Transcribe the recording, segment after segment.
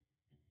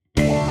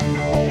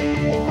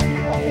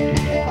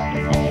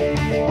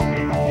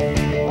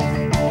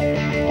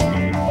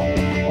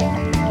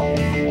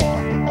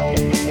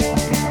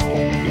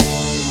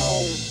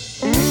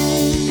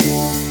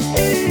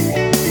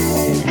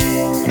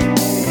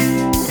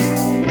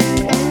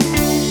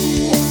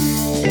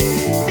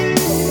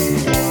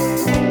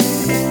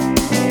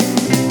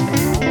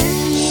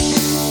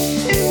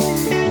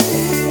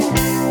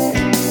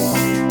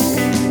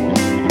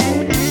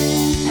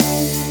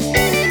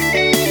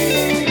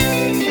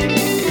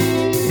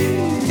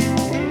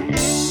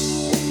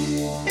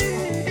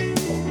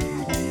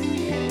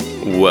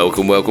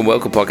Welcome,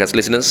 podcast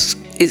listeners.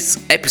 It's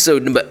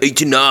episode number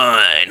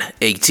 89.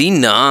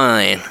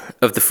 89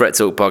 of the Fret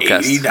Talk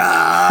podcast.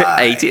 89.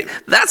 80.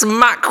 That's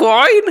Matt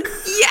Quine.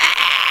 Yeah!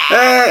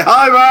 Hey,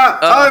 hi,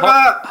 Matt.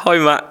 Hi,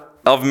 Matt.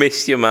 I've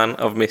missed you, man.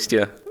 I've missed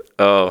you.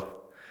 Oh.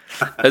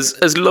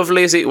 As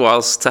lovely as it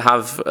was to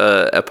have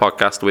a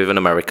podcast with an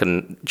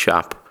American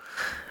chap,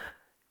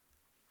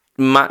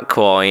 Matt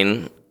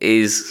Quine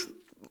is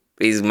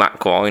Matt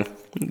Quine.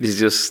 He's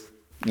just,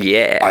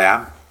 yeah. I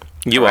am.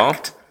 You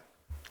Correct. are?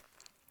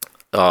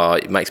 Oh,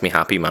 it makes me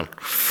happy, man.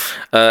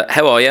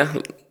 How are you?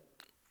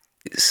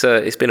 It's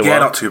been a while. Yeah,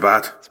 not too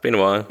bad. It's been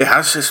a while. It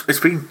has. It's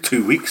been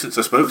 2 weeks since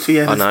I spoke to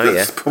you. I know,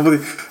 That's probably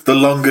the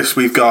longest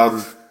we've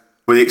gone,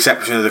 with the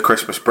exception of the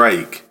Christmas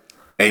break,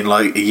 in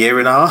like a year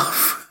and a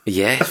half.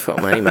 Yeah,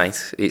 fuck me,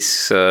 mate.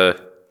 It's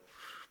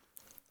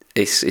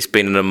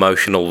been an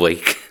emotional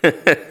week.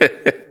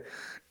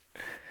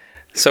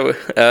 So,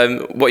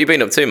 what you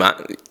been up to,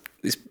 Matt?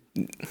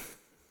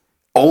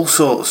 All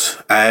sorts.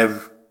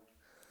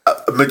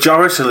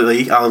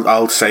 Majoritarily,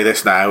 I'll say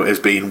this now, has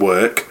been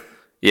work.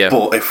 Yeah.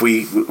 But if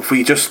we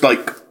just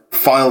like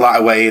file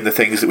that away in the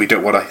things that we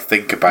don't want to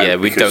think about, Yeah,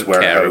 we because don't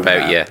we're care at home about.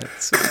 now. Yeah.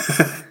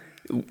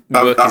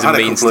 Work I've is a had a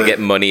means couple to of- get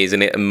money,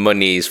 isn't it? And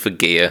money is for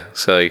gear.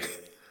 So,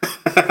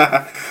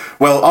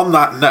 Well, on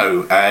that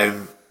note,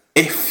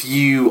 if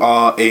you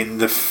are in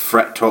the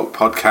Fret Talk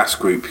podcast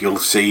group, you'll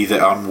see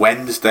that on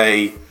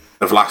Wednesday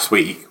of last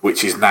week,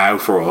 which is now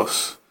for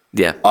us,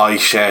 yeah. I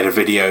shared a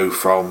video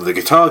from the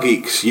Guitar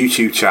Geeks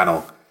YouTube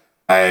channel,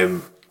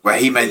 where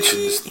he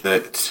mentions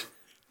that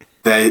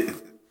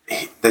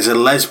there's a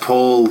Les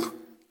Paul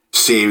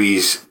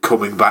series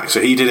coming back.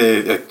 So he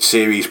did a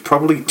series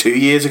probably 2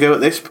 years ago at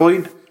this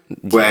point,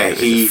 where it was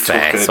he a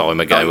fair took a time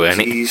ago,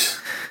 wasn't it?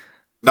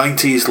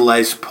 90s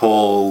Les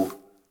Paul.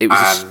 It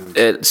was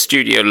a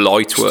Studio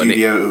Light, wasn't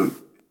it?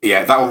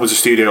 Yeah, that one was a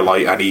Studio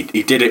Light, and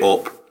he did it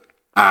up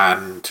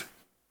and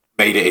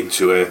made it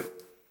into a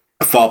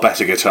far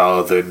better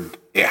guitar than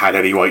it had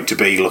any right to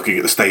be, looking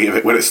at the state of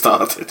it when it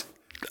started.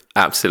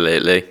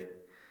 Absolutely.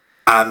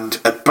 And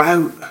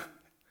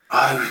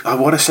I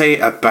want to say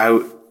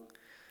about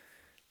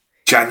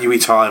January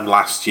time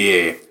last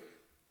year,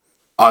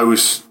 I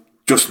was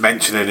just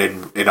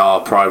mentioning in our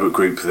private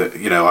group that,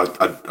 you know,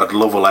 I'd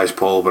love a Les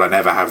Paul, but I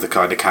never have the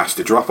kind of cash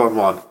to drop on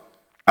one.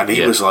 And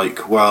he was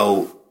like,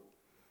 well,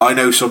 I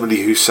know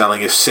somebody who's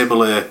selling a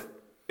similar,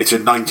 it's a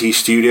 90s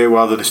Studio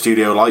rather than a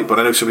Studio Light, but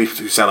I know somebody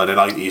who's selling a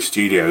 90s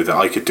Studio that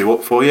I could do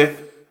up for you,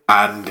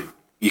 and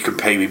you can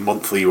pay me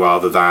monthly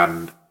rather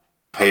than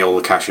pay all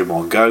the cash in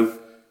one go.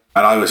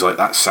 And I was like,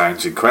 that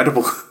sounds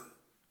incredible.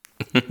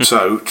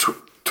 So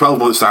 12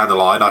 months down the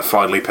line, I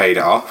finally paid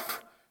it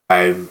off,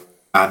 and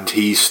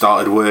he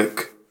started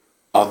work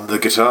on the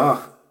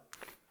guitar.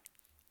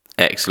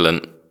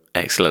 Excellent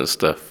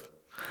stuff.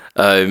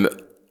 I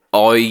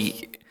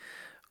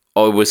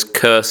was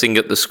cursing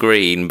at the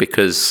screen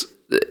because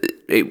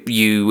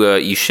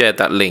you shared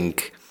that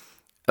link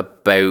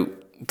about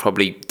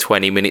probably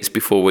 20 minutes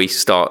before we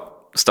start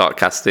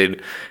casting,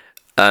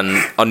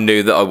 and I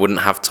knew that I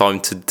wouldn't have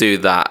time to do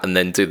that and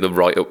then do the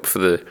write up for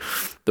the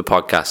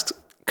podcast,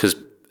 because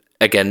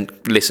again,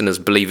 listeners,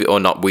 believe it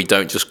or not, we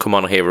don't just come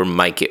on here and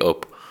make it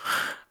up.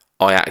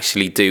 I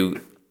actually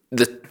do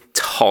the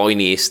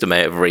tiniest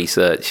amount of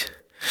research.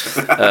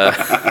 So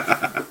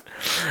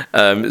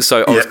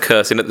I was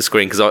cursing at the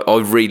screen because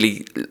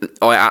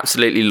I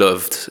absolutely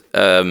loved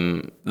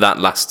that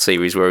last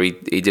series where he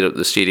did up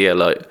the Studio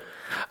Light.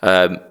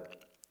 I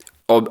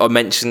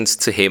mentioned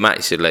to him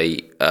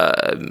actually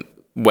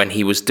when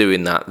he was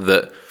doing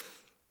that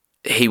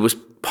he was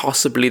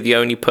possibly the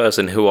only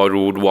person who I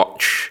would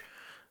watch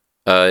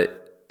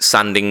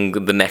sanding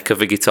the neck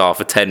of a guitar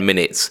for 10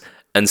 minutes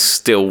and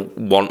still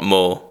want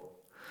more.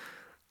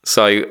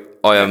 So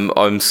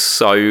I'm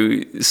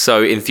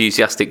so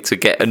enthusiastic to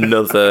get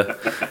another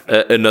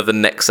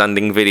neck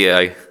sanding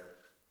video.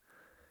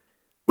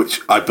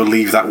 Which I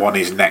believe that one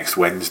is next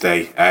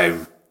Wednesday,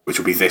 which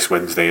will be this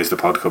Wednesday as the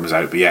pod comes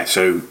out. But yeah,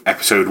 so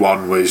episode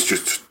 1 was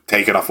just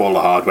taking off all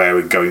the hardware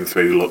and going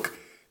through, look,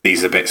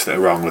 these are the bits that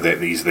are wrong with it,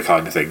 these are the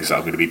kind of things that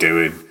I'm going to be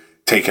doing,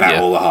 taking out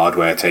all the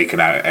hardware,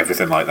 taking out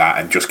everything like that,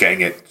 and just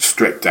getting it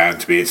stripped down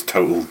to be its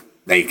total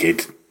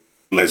naked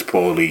Les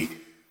Paul-y.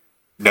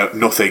 No,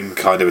 nothing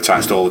kind of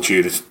attached, all the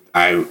tuners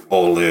out,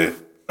 all the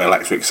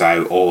electrics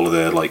out, all of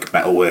the like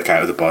metal work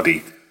out of the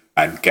body,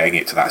 and getting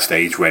it to that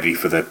stage ready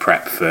for the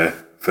prep for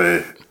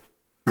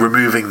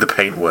removing the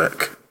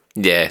paintwork.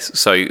 Yes,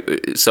 so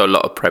a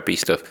lot of preppy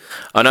stuff.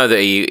 I know that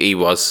he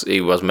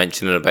was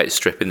mentioning about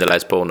stripping the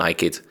Les Paul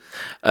naked,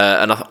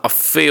 and I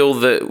feel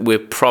that we're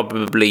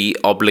probably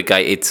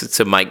obligated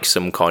to make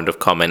some kind of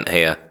comment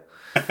here.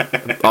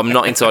 I'm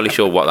not entirely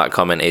sure what that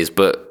comment is,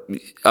 but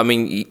I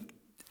mean,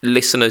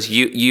 listeners,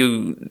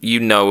 you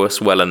know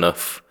us well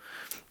enough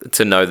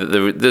to know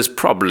that there's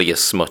probably a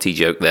smutty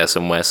joke there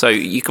somewhere, so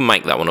you can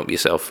make that one up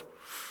yourself.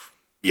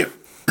 Yep.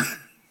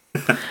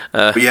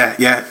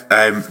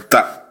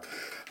 But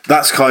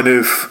that's kind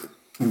of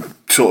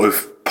sort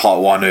of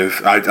part one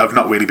of I've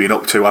not really been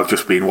up to. I've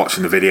just been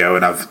watching the video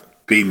and I've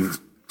been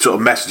sort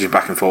of messaging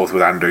back and forth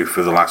with Andrew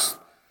for the last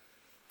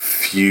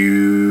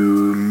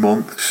few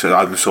months.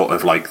 I'm sort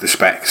of like the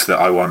specs that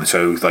I want.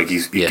 So like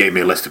he gave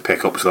me a list of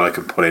pickups that I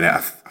can put in it.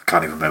 I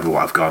can't even remember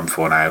what I've gone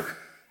for now.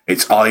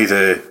 It's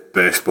either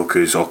Burst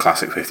Bookers or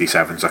Classic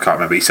 57s. I can't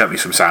remember. He sent me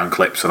some sound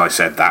clips and I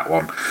said that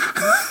one.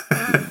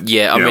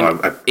 Yeah,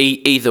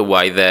 either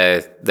way,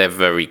 they're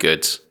very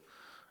good.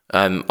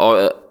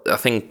 I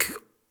think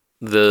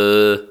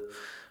the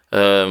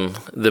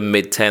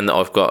mid 10 that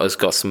I've got has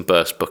got some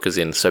Burst Bookers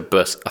in. So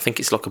I think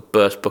it's like a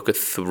Burst Booker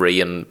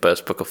 3 and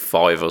Burst Booker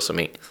 5 or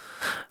something.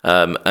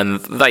 And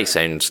they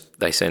sound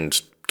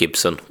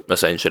Gibson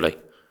essentially.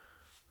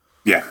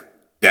 Yeah,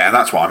 and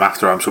that's what I'm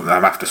after.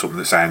 I'm after something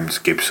that sounds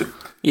Gibson.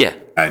 Yeah,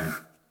 and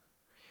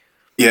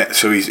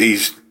so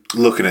he's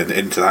looking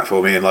into that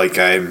for me, and like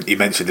he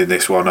mentioned in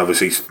this one,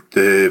 obviously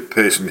the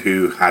person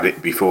who had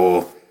it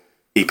before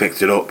he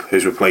picked it up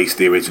has replaced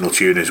the original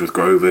tuners with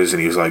Grovers,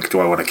 and he was like, do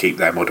I want to keep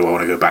them or do I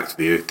want to go back to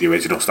the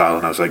original style?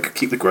 And I was like,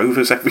 keep the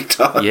Grovers every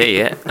time.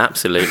 Yeah,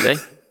 absolutely.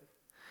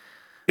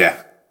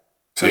 Yeah.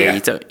 So yeah,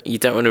 you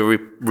don't want to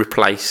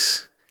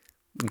replace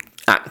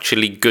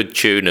actually good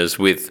tuners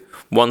with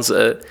ones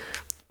that are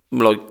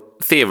like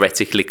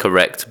theoretically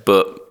correct,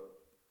 but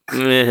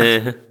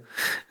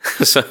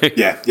so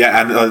yeah,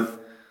 and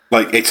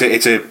like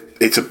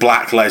it's a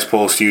black Les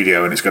Paul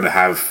Studio, and it's going to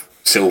have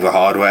silver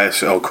hardware,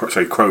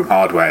 chrome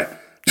hardware.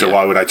 So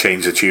why would I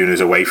change the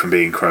tuners away from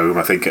being chrome?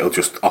 I think it'll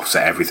just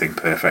offset everything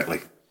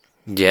perfectly.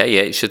 Yeah,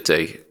 it should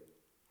do.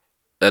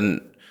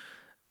 And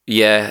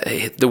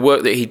yeah, the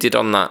work that he did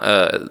on that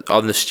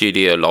on the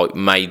Studio Light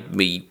made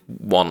me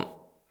want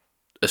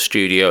a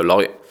Studio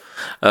Light.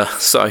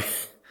 So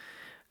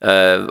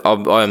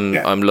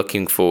I'm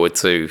looking forward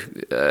to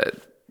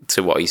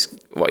what he's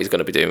going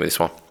to be doing with this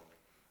one,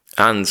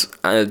 and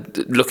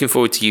looking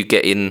forward to you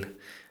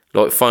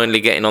finally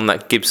getting on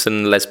that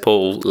Gibson Les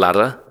Paul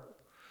ladder.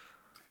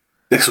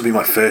 This will be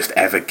my first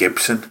ever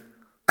Gibson.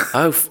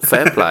 Oh,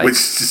 fair play. Which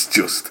is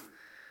just...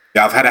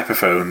 Yeah, I've had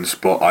Epiphones,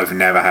 but I've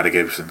never had a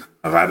Gibson.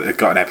 I've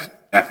got an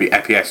Epi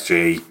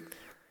SG,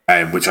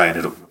 which I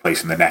ended up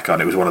replacing the neck on.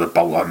 It was one of the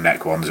bolt-on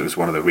neck ones. It was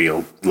one of the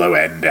real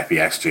low-end Epi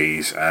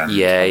SGs. And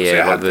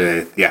I had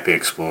the Epi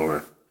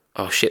Explorer.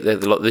 Oh shit! The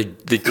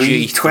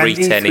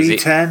G310 is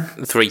it?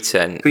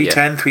 310,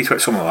 310,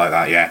 something like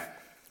that. Yeah.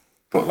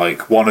 But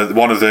like one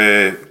of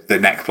the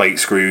neck plate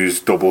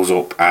screws doubles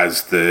up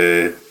as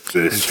the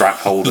strap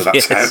holder.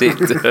 That's yes, it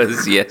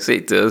does. Yes,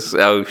 it does.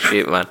 Oh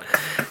shit, man!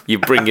 You're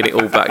bringing it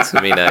all back to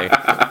me now.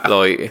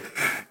 Like,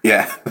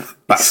 yeah,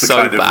 that's the so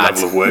kind of bad.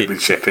 level of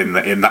workmanship in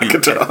that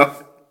guitar.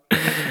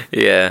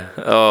 Yeah.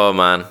 Oh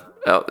man.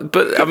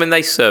 But I mean,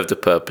 they served a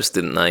purpose,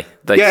 didn't they?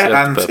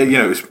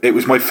 It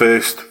was my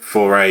first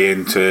foray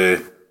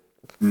into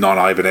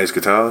non-Ibanez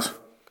guitars.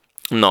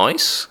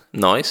 Nice.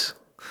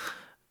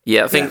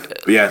 Yeah, I think.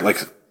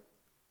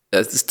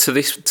 To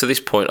this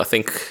point, I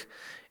think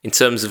in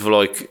terms of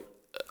like,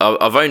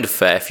 I've owned a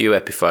fair few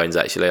Epiphones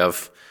actually. I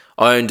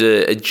owned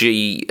a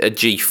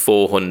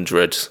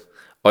G400.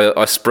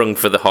 I sprung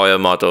for the higher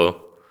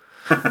model,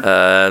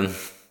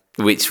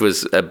 which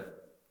was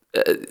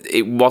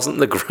it wasn't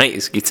the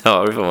greatest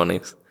guitar, if I'm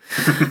honest.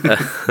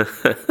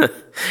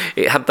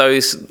 It had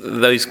those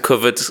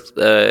covered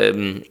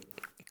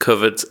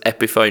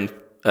Epiphone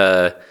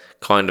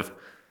kind of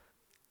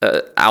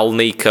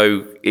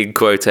Alnico in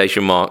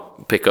quotation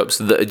mark pickups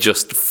that are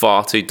just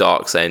far too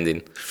dark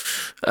sounding,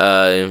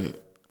 and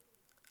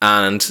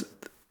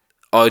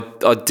I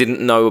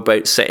didn't know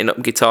about setting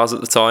up guitars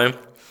at the time,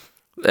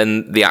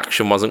 and the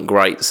action wasn't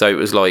great. So it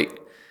was like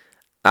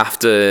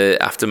after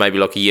maybe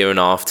like a year and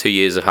a half, 2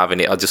 years of having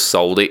it, I just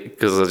sold it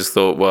because I just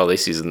thought, well,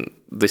 this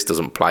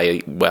doesn't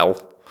play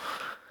well.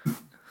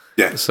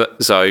 Yeah. So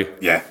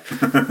yeah.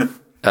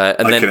 And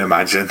I can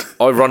imagine.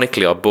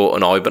 Ironically, I bought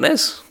an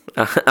Ibanez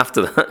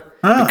after that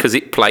because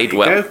it played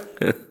well.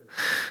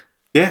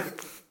 Yeah.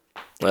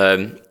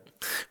 But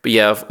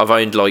yeah, I've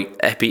owned like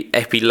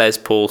Epi Les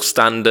Paul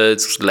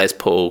standards, Les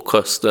Paul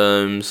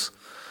customs.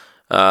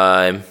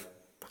 I'm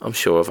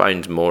sure I've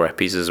owned more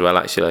Epis as well,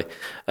 actually.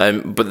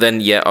 But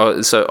then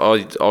I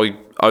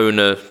own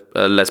a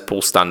Les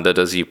Paul standard,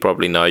 as you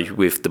probably know,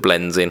 with the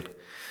blends in.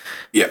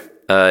 Yeah.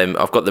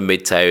 I've got the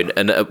Midtown,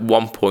 and at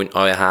one point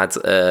I had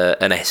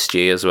an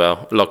SG as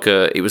well.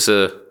 It was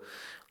a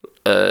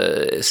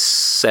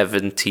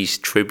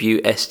 70s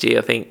tribute SG,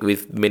 I think,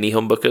 with mini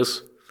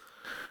humbuckers.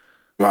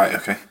 Right.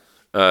 Okay.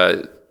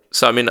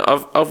 So I mean,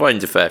 I've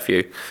owned a fair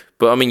few,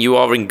 but I mean, you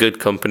are in good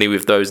company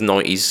with those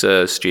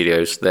 90s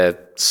studios. They're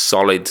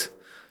solid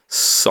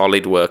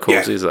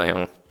workhorses. They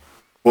are.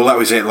 Well, that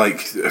was it. Like,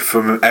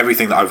 from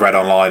everything that I've read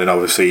online, and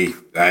obviously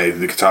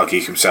the Guitar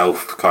Geek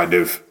himself kind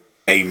of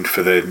aimed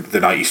for the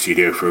 90s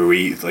studio for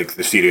like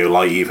the Studio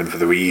Light, even for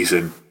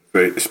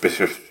a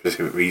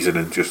specific reason,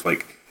 and just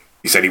like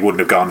he said, he wouldn't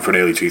have gone for an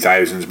early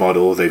 2000s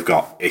model. They've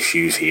got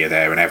issues here,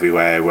 there, and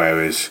everywhere,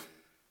 whereas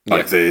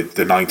like the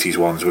 90s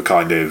ones were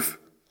kind of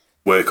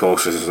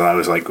workhorses. And I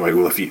was like, right,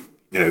 well, if he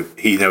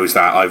knows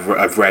that.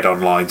 I've read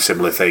online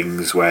similar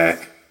things where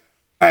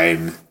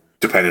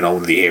depending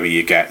on the era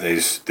you get,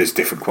 there's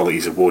different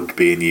qualities of wood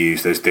being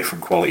used. There's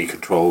different quality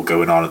control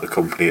going on at the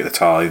company at the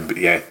time. But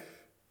yeah,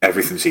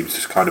 everything seems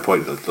to kind of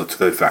point to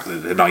the fact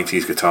that the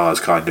 90s guitars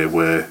kind of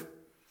were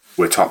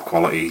top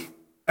quality,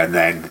 and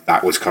then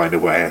that was kind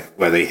of where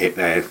they hit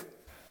their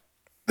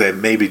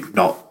maybe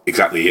not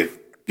exactly a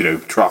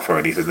trough or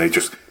anything. They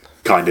just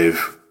kind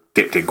of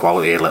dipped in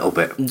quality a little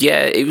bit.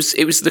 Yeah, it was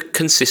the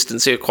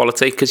consistency of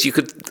quality, because you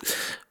could,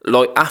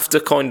 like, after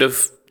kind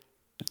of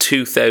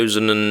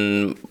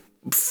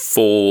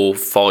 2004,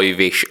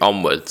 5-ish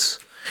onwards,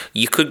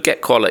 you could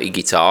get quality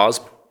guitars,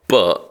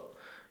 but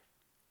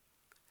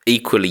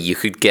equally you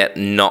could get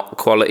not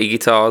quality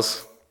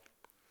guitars.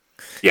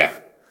 Yeah.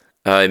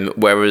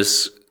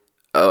 Whereas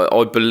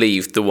I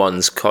believe the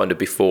ones kind of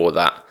before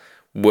that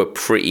were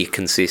pretty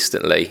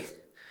consistently.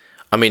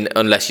 I mean,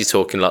 unless you're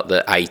talking like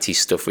the 80s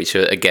stuff, which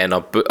again, I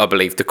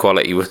believe the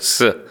quality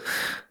was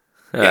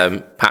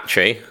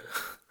patchy.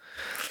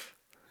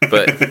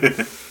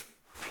 But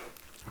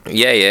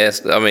yeah.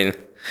 I mean,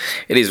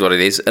 it is what it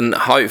is, and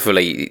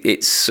hopefully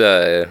it's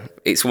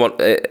one.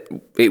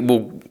 It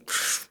will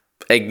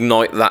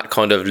ignite that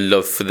kind of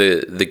love for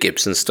the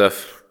Gibson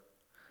stuff.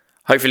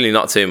 Hopefully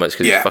not too much,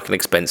 because it's fucking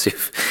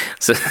expensive.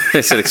 So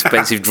it's an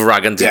expensive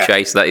dragon to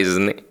chase, that is,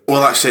 isn't it?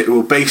 Well, that's it.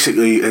 Well,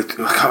 basically, I can't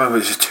remember,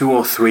 it was 2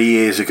 or 3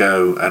 years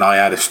ago, and I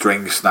had a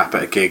string snap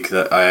at a gig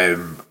that I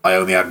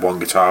only had one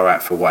guitar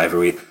at for whatever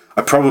reason.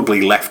 I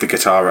probably left the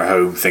guitar at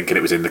home thinking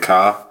it was in the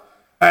car,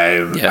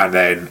 and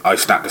then I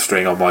snapped a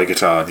string on my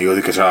guitar, and the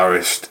other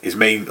guitarist,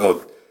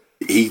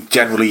 he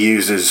generally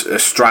uses a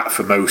Strat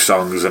for most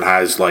songs and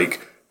has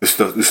like the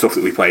stuff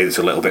that we play that's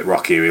a little bit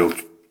rockier. He'll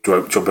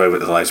jump over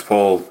to the Les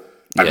Paul.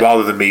 And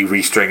rather than me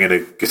restringing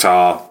a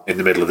guitar in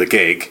the middle of the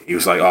gig, he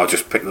was like, "Oh,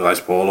 just pick the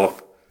Les Paul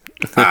up."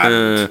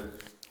 And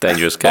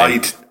dangerous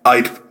game.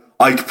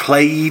 I'd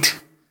played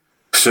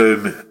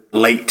some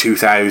late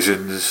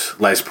 2000s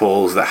Les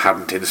Pauls that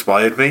hadn't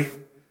inspired me.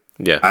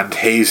 Yeah. And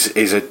his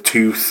is a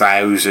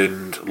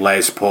 2000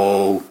 Les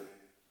Paul,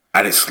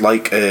 and it's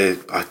like I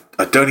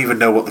don't even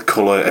know what the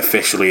colour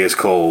officially is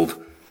called,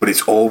 but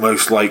it's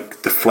almost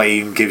like the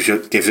flame gives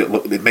it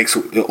look. It makes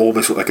it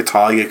almost look like a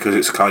tiger, because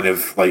it's kind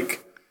of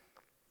like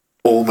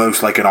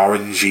almost like an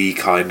orangey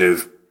kind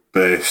of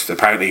burst.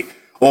 Apparently,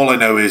 all I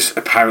know is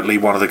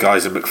one of the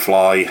guys in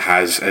McFly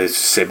has a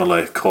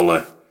similar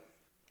colour.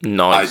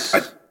 Nice.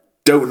 I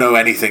don't know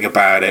anything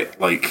about it.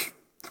 Like,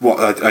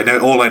 what I know,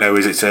 all I know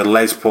is it's a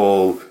Les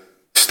Paul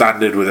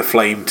standard with a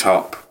flame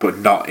top, but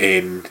not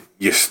in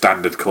your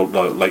standard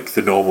colour, like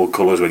the normal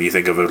colours when you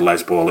think of a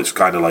Les Paul. It's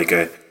kind of like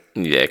kind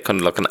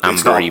of like an amber.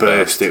 It's not a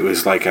burst. It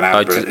was like an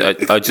amber.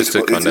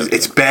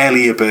 It's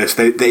barely a burst.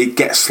 They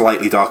get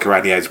slightly darker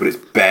around the edge, but it's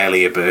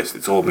barely a burst.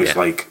 It's almost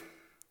like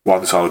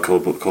one solid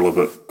colour,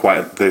 but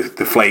quite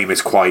the flame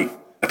is quite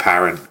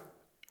apparent.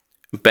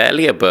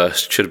 Barely a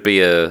burst should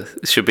be a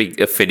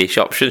finish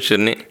option,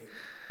 shouldn't it?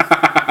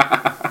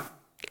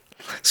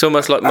 It's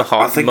almost like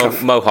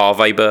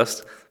Mojave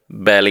burst.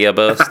 Barely a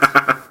burst.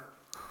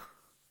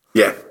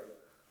 Yeah.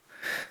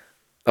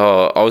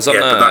 Oh, I was on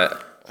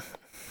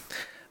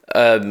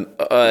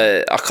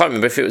I can't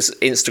remember if it was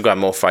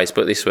Instagram or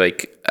Facebook this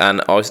week,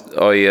 and I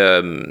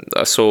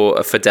saw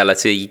a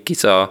Fidelity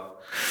guitar,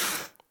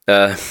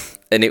 and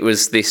it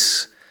was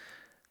this.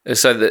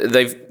 So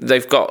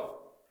they've got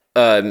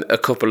a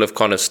couple of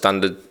kind of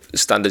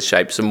standard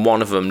shapes, and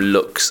one of them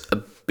looks a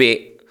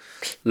bit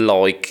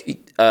like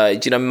do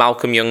you know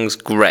Malcolm Young's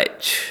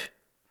Gretsch?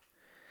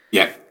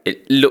 Yeah,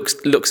 it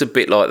looks a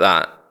bit like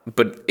that,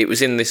 but it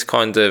was in this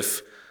kind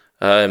of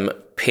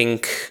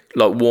pink,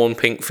 like warm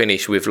pink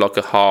finish with like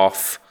a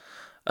half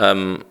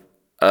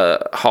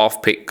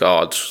pick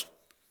guard,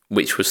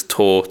 which was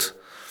taut.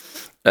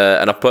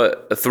 And I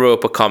threw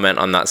up a comment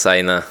on that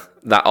saying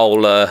that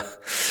old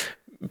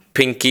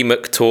Pinky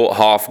McTaut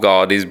half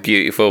guard is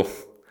beautiful.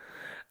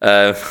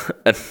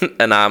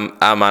 And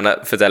our man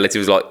at Fidelity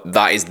was like,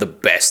 "That is the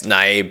best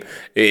name.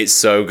 It's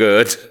so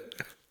good."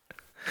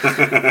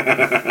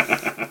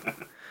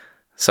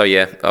 So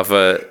yeah, I've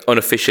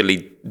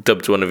unofficially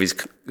dubbed one of his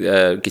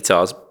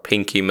guitars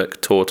Pinky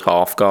McTaut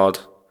Half Guard.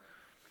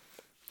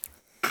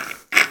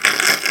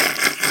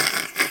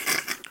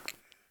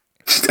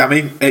 I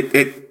mean,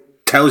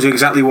 it tells you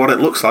exactly what it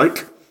looks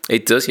like.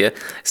 It does, yeah.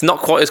 It's not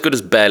quite as good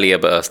as Barely a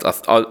Burst.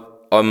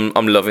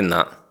 I'm loving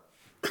that.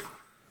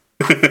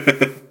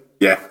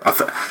 Yeah, I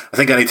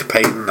think I need to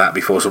patent that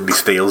before somebody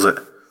steals it.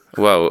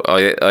 Well,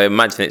 I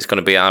imagine it's going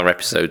to be our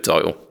episode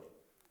title.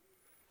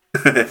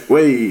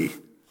 Whee!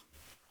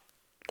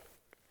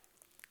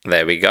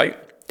 There we go.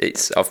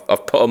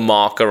 I've put a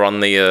marker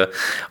on the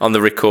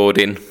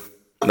recording.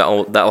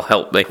 That'll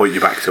help me point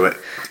you back to it.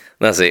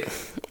 That's it.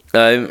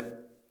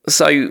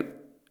 So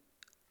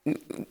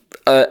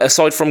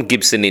aside from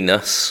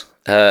Gibson-iness,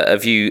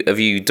 have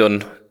you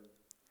done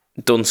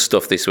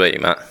stuff this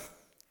week, Matt?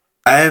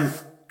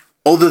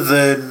 Other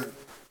than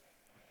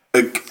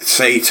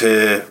say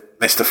to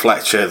Mr.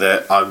 Fletcher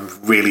that I'm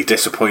really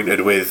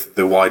disappointed with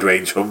the wide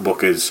range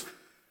humbuckers.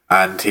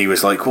 And he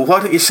was like, "Well,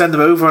 why don't you send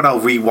them over and I'll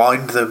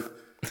rewind them?"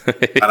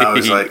 And I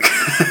was like,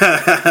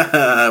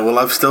 well,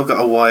 I've still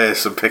got to wire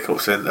some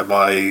pickups into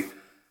my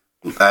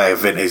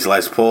vintage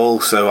Les Paul,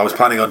 so I was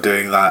planning on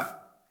doing that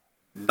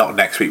not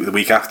next week, but the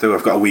week after.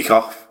 I've got a week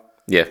off.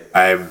 Yeah.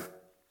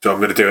 So I'm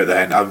going to do it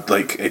then. I'm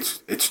like,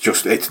 it's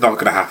not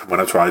going to happen when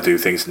I'm trying to do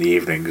things in the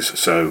evenings.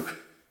 So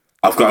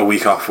I've got a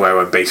week off where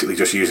I'm basically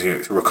just using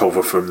it to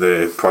recover from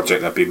the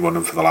project I've been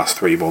running for the last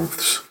 3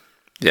 months.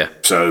 Yeah.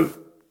 So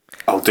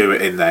I'll do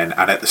it in then,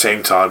 and at the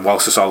same time,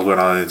 whilst the Solid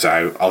Iron's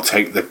out, I'll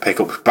take the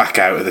pickups back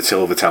out of the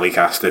Tilver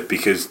Telecaster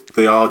because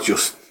they are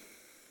just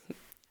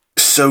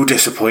so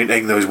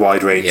disappointing. Those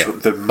wide range,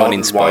 the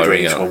modern wide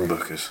range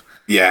humbuckers.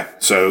 Yeah,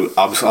 so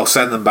I'll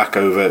send them back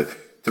over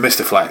to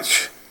Mr.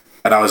 Fletch,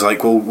 and I was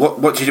like, well,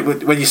 what do you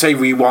do when you say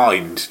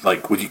rewind?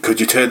 Like, could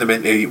you turn them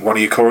into one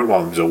of your current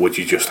ones, or would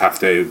you just have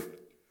to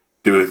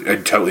do a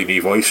totally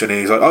new voice? And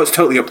he's like, oh, it's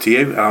totally up to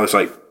you. And I was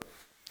like,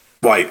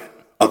 right,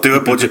 I'll do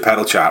a budget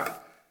pedal, chap.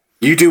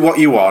 You do what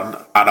you want,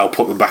 and I'll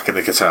put them back in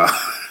the guitar.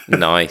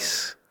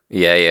 Nice.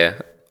 Yeah.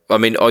 I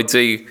mean, I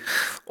do.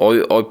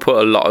 I put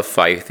a lot of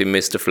faith in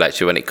Mr.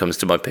 Fletcher when it comes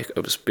to my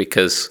pickups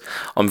because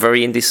I'm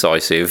very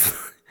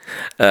indecisive.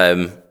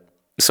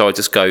 So I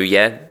just go,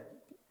 yeah,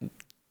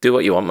 do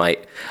what you want, mate.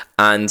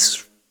 And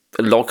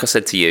like I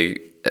said to you,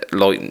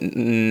 like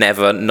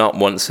never, not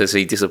once has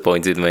he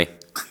disappointed me.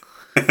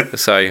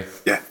 So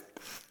yeah,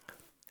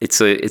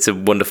 it's a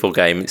wonderful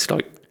game. It's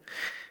like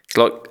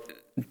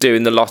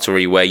doing the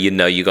lottery where you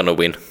know you're gonna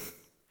win.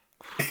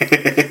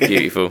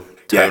 Beautiful.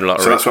 Tone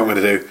lottery. So that's what I'm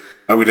going to do.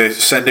 I'm going to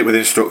send it with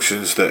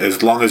instructions that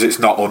as long as it's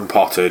not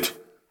unpotted,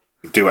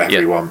 do whatever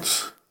he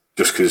wants.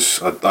 Just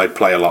because I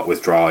play a lot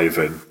with Drive,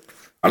 and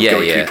I'm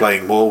going to be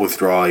playing more with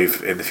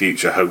Drive in the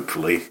future,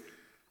 hopefully.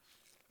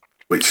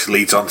 Which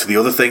leads on to the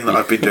other thing that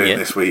I've been doing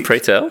this week. Pray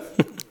tell.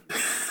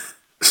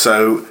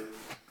 So,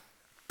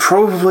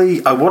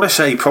 I want to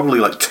say probably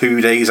like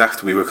 2 days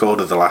after we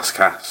recorded the last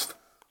cast,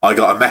 I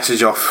got a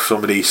message off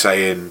somebody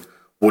saying,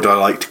 would I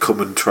like to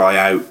come and try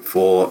out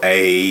for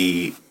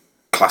a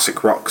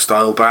classic rock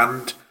style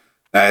band?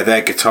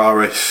 Their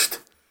guitarist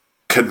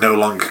could no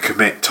longer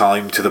commit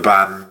time to the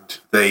band.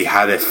 They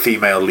had a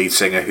female lead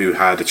singer who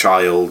had a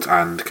child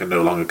and can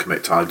no longer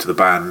commit time to the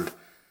band.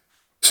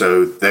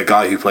 So the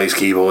guy who plays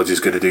keyboards is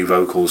going to do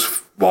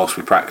vocals whilst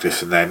we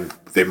practice, and then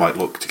they might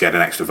look to get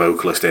an extra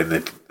vocalist in.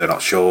 They're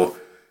not sure.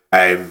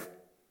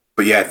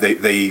 But yeah,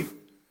 they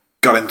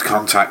got into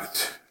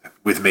contact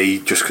with me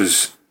just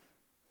because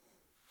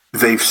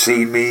they've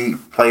seen me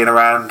playing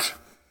around,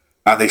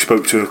 and they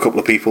spoke to a couple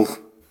of people.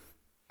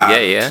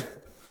 Yeah.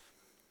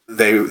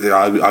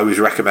 I was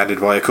recommended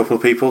by a couple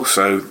of people,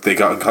 so they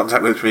got in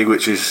contact with me,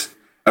 which is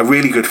a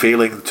really good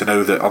feeling to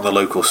know that on the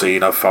local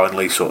scene I've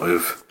finally sort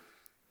of,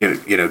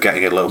 you know,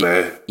 getting a little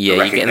bit of you're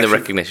getting the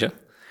recognition.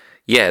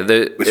 Yeah,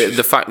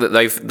 the fact that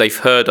they've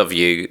heard of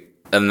you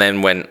and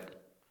then went,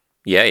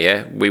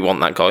 yeah, we want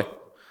that guy,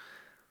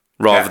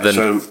 rather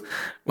than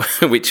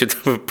which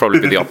would probably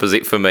be the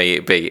opposite for me.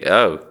 It'd be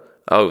oh,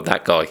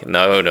 that guy.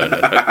 No.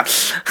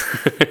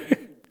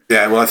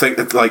 Yeah, well, I think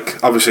that,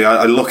 like, obviously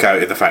I look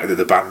out in the fact that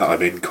the band that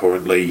I'm in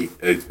currently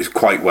is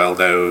quite well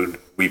known.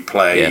 We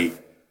play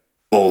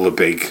all the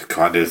big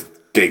kind of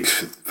gigs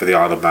for the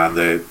Isle of Man,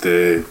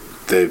 the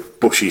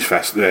Bushies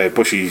Fest, the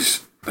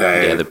Bushies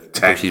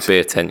Bushies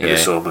beer tent in the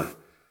summer,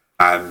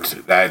 and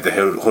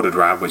the Hooded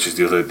Ram, which is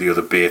the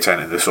other beer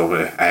tent in the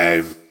summer.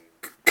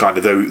 Kind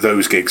of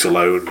those gigs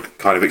alone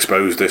kind of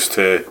exposed us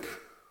to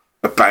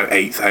about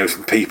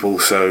 8,000 people.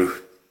 So,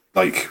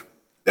 like,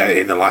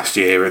 in the last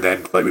year, and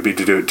then like we've been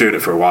doing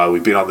it for a while.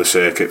 We've been on the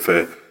circuit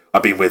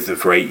I've been with them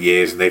for 8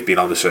 years, and they've been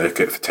on the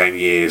circuit for 10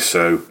 years.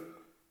 So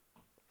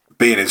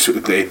being in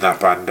that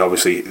band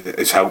obviously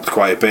has helped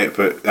quite a bit.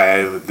 But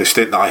the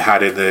stint that I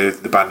had in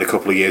the band a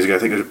couple of years ago, I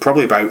think it was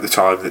probably about the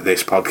time that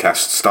this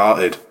podcast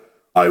started.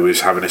 I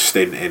was having a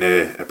stint in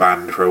a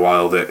band for a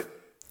while that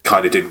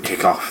kind of didn't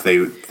kick off. They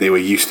were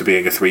used to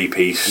being a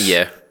 3-piece.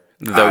 Yeah,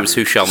 those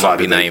who shall not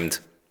be named.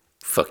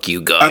 Fuck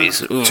you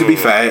guys. To be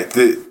fair,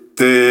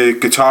 the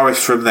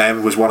guitarist from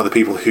them was one of the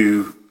people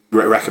who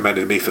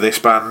recommended me for this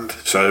band.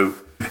 So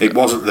it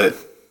wasn't that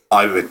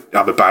I'm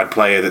a bad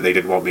player that they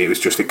didn't want me. It was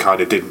just it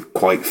kind of didn't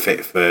quite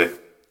fit for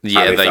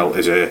how they felt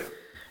as a.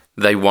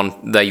 They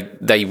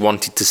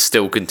wanted to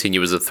still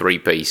continue as a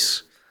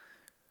 3-piece.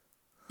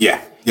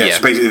 Yeah.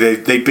 So basically,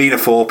 they'd been a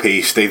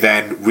 4-piece. They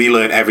then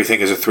relearned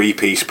everything as a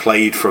 3-piece.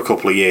 Played for a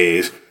couple of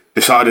years.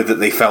 Decided that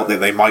they felt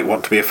that they might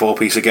want to be a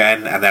 4-piece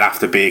again, and then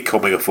after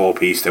becoming a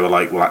 4-piece, they were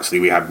like, "Well,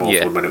 actually, we had more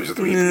fun when it was a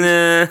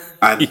 3-piece."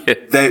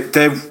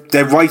 And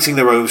they're writing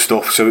their own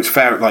stuff, so it's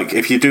fair. Like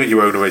if you're doing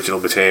your own original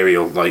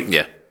material, like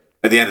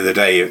at the end of the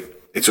day,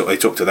 it's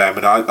up to them,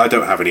 and I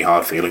don't have any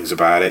hard feelings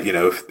about it. You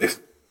know, if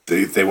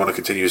they want to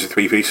continue as a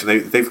 3-piece,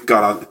 and they've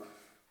gone on,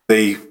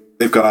 they've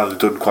gone on and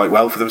done quite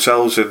well for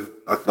themselves, and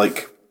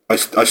I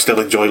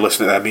still enjoy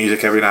listening to their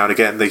music every now and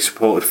again. They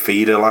supported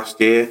Feeder last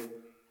year.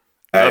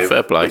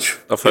 Fair play.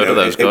 I've heard of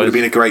those guys. It would have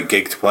been a great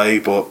gig to play,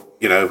 but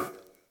at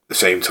the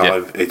same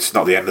time, it's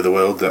not the end of the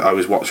world that I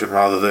was watching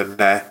rather than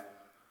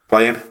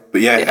playing.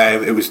 But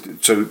it was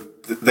so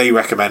they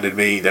recommended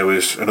me. There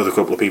was another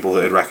couple of people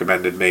that had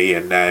recommended me,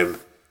 and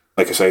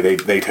like I say,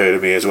 they'd heard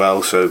of me as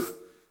well. So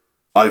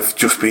I've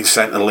just been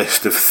sent a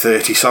list of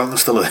 30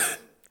 songs to learn.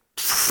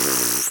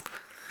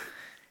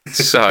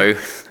 So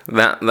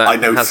that I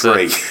know has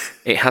three.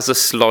 It has a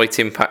slight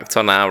impact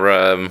on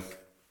our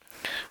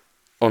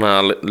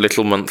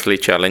little monthly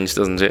challenge,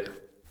 doesn't it?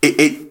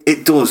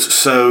 It does.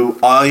 So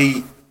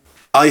I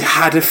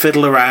had a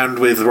fiddle around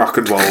with rock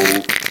and roll.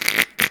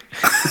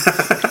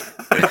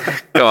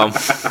 Go on.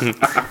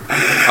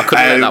 I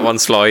couldn't let that one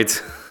slide.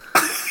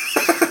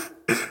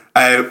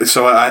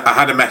 So I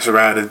had a mess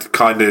around and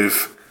kind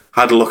of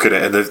had a look at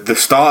it, and the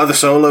start of the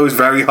solo is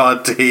very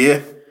hard to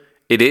hear.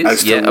 It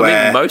is, yeah.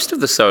 I mean, most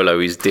of the solo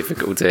is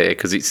difficult to hear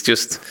because it's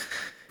just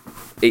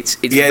it's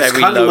very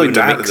kind low of in the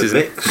down mix, in the isn't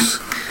it? mix.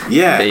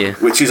 Yeah,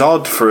 which is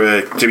odd for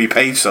a Jimmy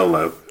Page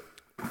solo.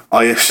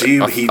 I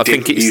assume he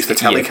didn't use the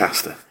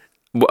Telecaster. Yeah.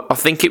 Well, I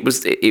think it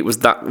was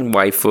that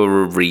way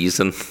for a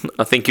reason.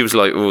 I think it was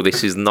like, oh,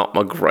 this is not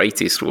my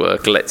greatest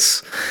work.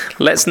 Let's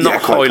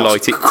not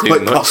highlight it too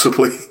much.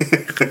 Possibly.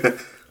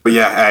 But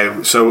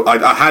yeah, so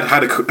I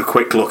had a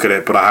quick look at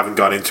it, but I haven't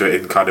gone into it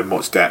in kind of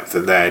much depth.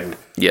 And then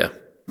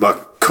my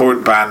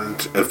current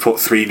band have put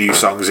 3 new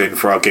songs in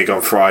for our gig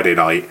on Friday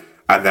night,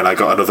 and then I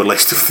got another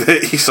list of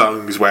 30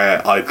 songs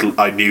where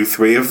I knew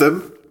 3 of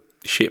them.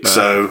 Shit, man.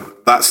 So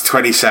that's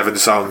 27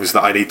 songs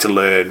that I need to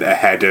learn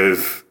ahead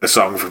of a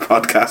song for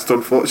podcast,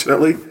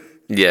 unfortunately.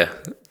 Yeah,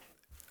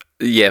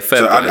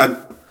 fair play. And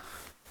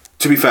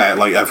to be fair,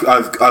 like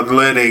I'm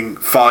learning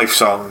 5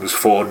 songs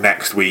for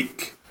next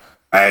week,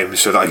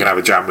 so that I can have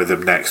a jam with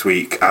them next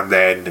week, and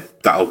then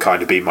that'll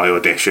kind of be my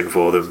audition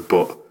for them.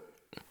 But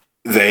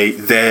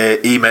their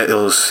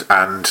emails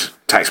and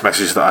text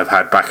messages that I've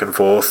had back and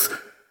forth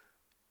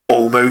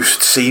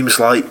almost seems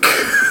like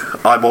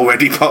I'm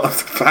already part of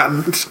the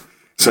band.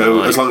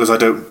 So as long as I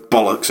don't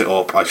bollocks it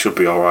up, I should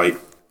be all right.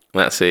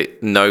 That's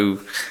it.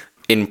 No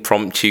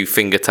impromptu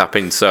finger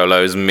tapping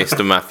solos,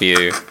 Mr.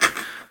 Matthew.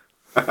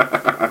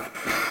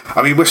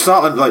 I mean, we're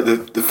starting like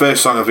the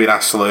first song I've been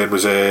asked to learn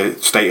was a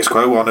Status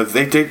Quo one.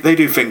 They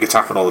do finger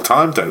tapping all the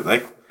time, don't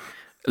they?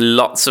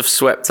 Lots of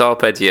swept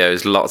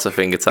arpeggios, lots of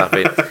finger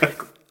tapping.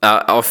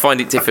 I find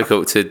it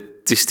difficult to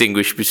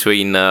distinguish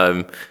between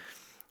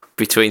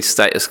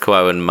Status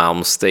Quo and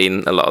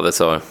Malmsteen a lot of the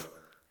time.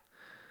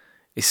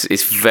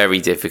 It's very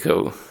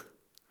difficult.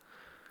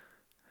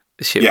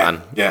 Shit,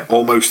 man. Yeah,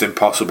 almost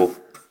impossible.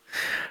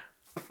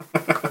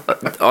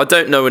 I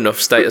don't know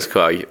enough Status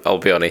Quo. I'll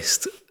be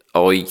honest.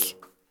 I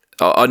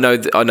know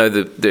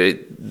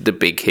the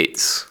big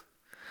hits,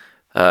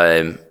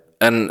 and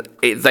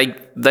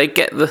they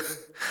get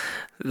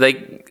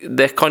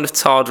they're kind of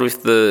tarred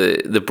with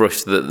the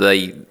brush that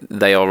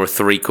they are a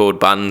 3-chord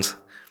band,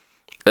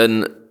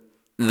 and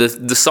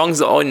the songs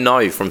that I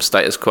know from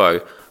Status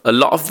Quo, a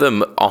lot of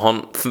them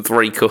aren't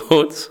 3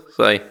 chords.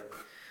 So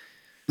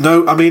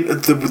no, I mean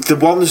the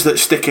ones that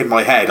stick in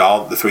my head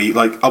aren't the 3.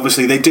 Like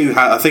obviously they do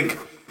have. I think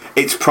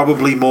it's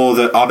probably more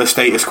that on a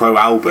Status Quo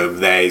album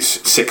there's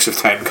 6 of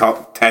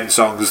 10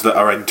 songs that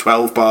are in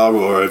 12 bar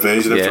or a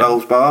version of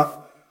 12 bar.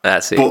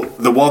 That's it. But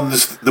the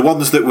ones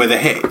that were the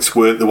hits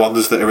weren't the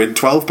ones that are in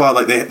 12 bar.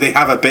 Like they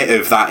have a bit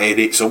of that in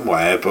it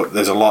somewhere, but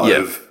there's a lot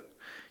of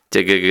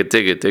digga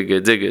digga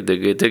digga digga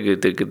digga digga digga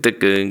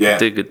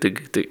digga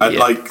digga digga and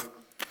like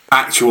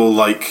actual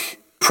like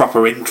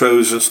proper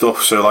intros and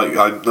stuff. So like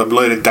I'm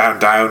learning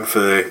down for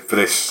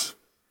this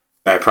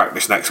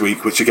practice next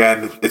week, which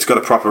again it's got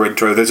a proper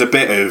intro. There's a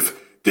bit of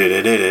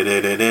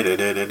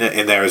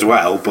in there as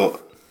well,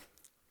 but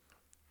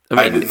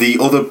I mean, the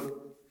other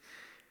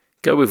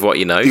go with what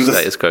you know.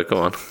 Status Quo, come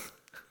on.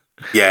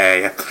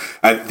 Yeah.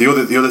 And the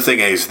other thing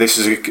is this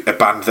is a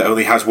band that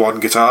only has 1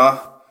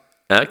 guitar.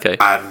 Okay.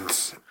 And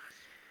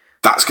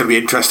that's going to be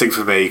interesting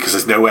for me because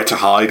there's nowhere to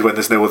hide when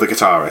there's no other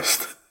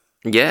guitarist.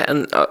 Yeah,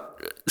 and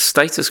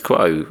Status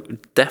Quo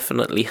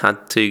definitely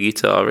had 2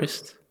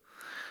 guitarists.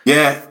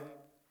 Yeah.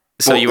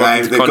 So you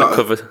want to kind of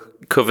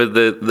cover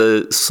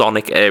the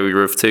sonic area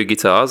of 2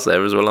 guitars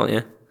there as well, aren't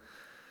you?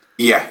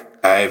 Yeah,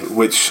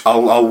 which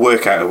I'll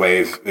work out a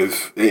way of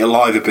it'll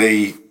either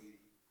be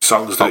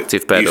songs that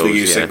octave pedals, usually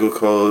use single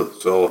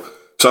chords, or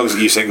songs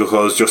that use single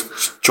chords,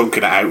 just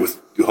chunking it out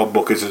with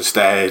humbuckers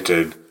instead,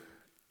 and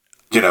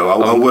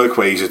I'll work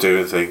ways of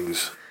doing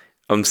things.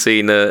 I'm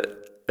seeing a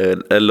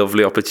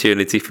lovely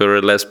opportunity for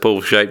a Les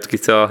Paul shaped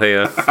guitar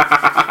here.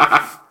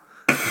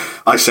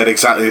 I said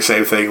exactly the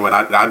same thing when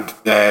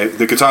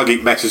the Guitar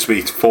Geek messaged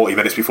me 40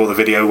 minutes before the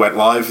video went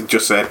live and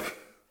just said,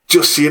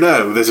 just so you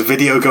know, there's a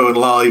video going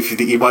live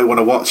that you might want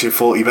to watch in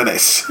 40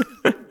 minutes.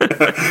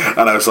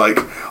 And I was like,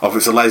 oh,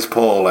 it's a Les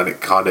Paul, and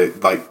it kind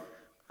of like,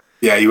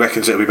 yeah, he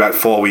reckons it'll be about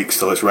 4 weeks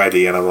till it's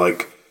ready, and I'm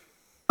like,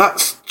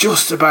 that's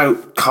just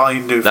about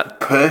kind of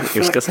perfect. I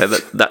was going to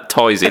say that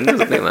ties in,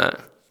 doesn't it?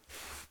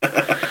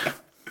 That.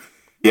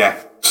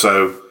 Yeah,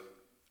 so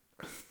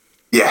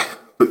yeah,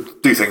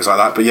 do things like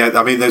that. But yeah,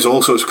 I mean, there's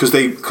all sorts because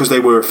they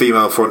were a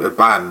female fronted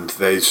band.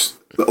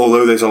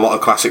 Although there's a lot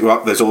of classic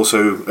rock, there's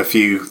also a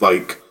few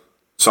like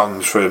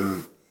songs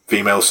from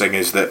female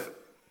singers that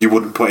you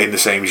wouldn't put in the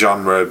same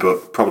genre,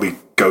 but probably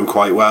go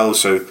quite well.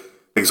 So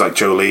things like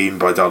Jolene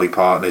by Dolly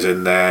Parton is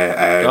in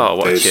there.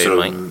 What a There's tune,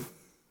 mate. some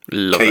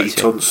Love Katie that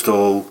tune.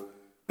 Tunstall.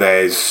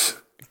 There's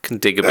Can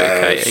dig a bit of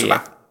Katie, some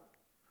yeah.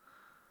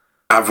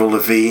 Avril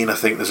Lavigne. I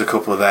think there's a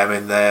couple of them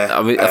in there.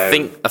 I mean,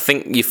 I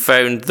think you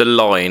found the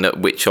line at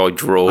which I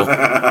draw.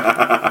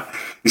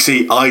 You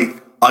see, I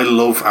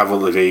love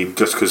Avril Lavigne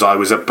just because I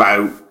was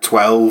about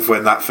 12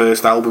 when that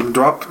first album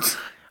dropped.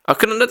 I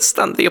can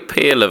understand the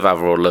appeal of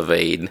Avril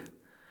Lavigne.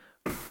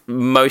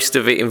 Most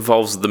of it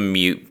involves the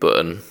mute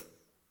button.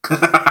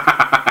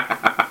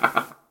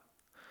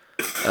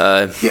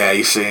 Yeah,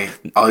 you see,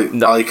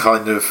 I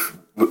kind of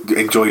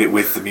enjoyed it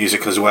with the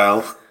music as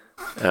well.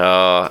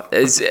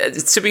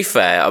 To be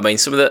fair, I mean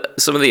some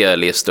of the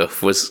earlier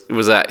stuff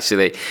was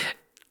actually,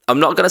 I'm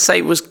not going to say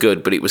it was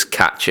good, but it was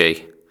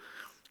catchy.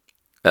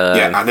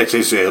 Yeah, and this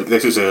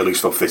is early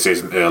stuff. This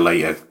isn't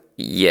later.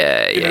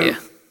 Yeah.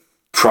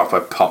 Proper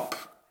pop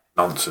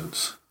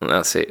nonsense.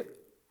 That's it.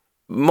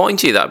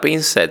 Mind you, that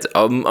being said,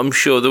 I'm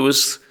sure there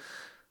was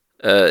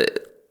a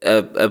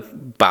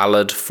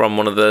ballad from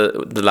one of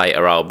the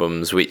later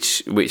albums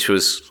which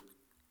was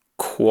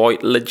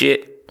quite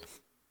legit.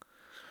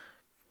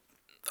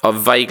 I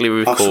vaguely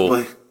recall,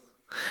 Possibly.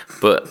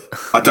 but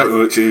I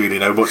don't really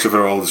know much of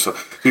her older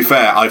stuff. To be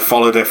fair, I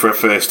followed her for her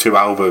first two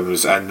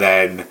albums, and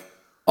then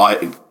by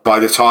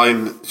the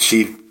time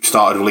she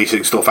started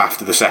releasing stuff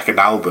after the second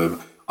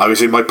album, I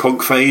was in my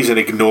punk phase and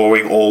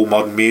ignoring all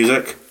modern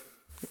music.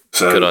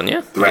 So good on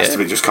you. The rest of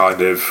it just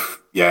kind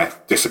of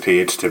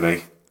disappeared to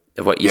me.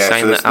 What you're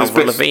saying, that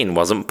Avril Lavigne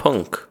wasn't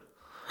punk?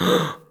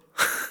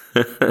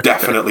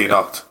 Definitely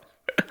not.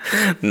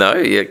 No,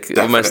 yeah,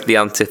 almost the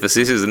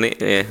antithesis, isn't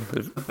it? Yeah.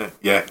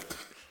 Yeah,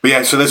 but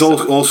yeah. So there's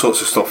all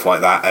sorts of stuff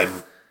like that,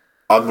 and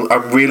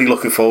I'm really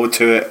looking forward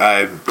to it.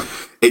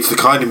 It's the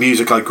kind of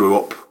music I grew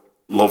up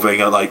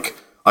loving.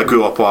 I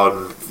grew up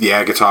on the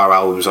air guitar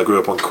albums. I grew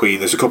up on Queen.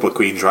 There's a couple of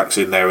Queen tracks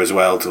in there as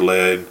well to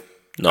learn.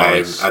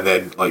 Nice. And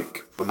then my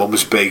mum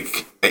was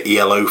big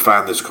ELO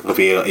fan. There's a couple of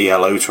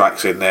ELO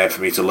tracks in there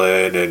for me to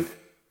learn, and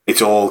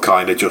it's all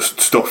kind of just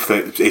stuff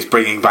that is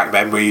bringing back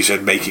memories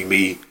and making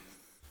me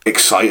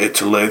excited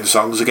to learn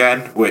songs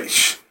again,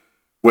 which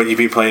when you've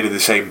been playing in the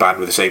same band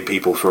with the same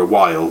people for a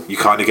while, you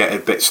kind of get a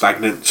bit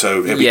stagnant.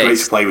 So it'd be great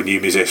to play with new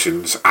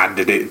musicians and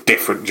a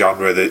different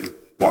genre than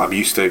what I'm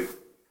used to.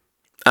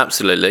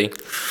 Absolutely.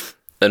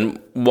 And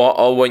what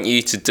I want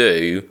you to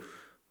do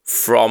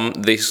from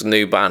this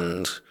new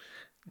band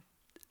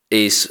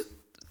is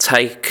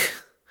take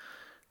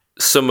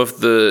some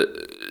of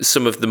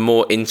the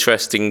more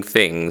interesting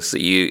things that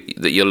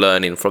you're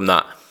learning from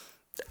that,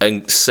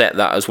 and set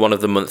that as one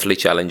of the monthly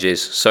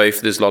challenges. So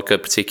if there's like a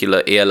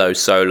particular ELO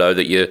solo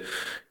that you're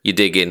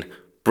digging,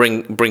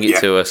 bring it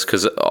to us,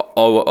 because I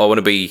want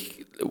to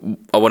be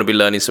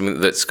learning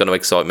something that's going to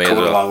excite me. Come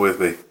as well. along with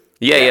me.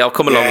 Yeah, I'll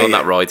come along on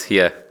that ride.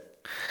 Yeah,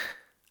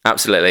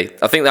 absolutely.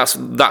 I think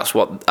that's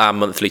what our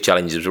monthly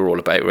challenges are all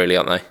about, really,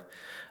 aren't they?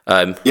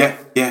 Yeah.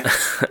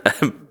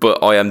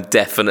 But I am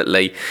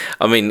definitely.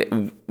 I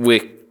mean,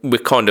 we're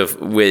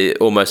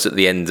almost at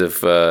the end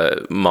of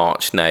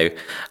March now,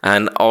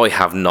 and I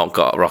have not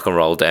got rock and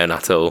roll down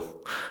at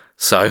all.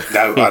 So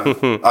No,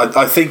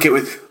 I think it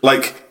was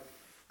like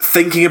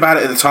thinking about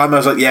it at the time. I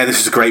was like, yeah, this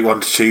is a great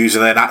one to choose,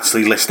 and then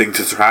actually listening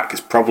to the track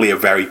is probably a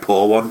very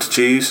poor one to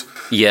choose.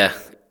 Yeah,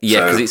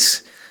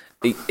 because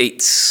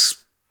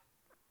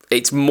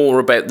it's more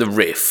about the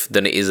riff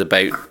than it is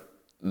about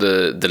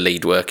the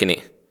lead work in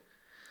it.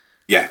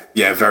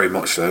 Yeah, very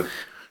much so.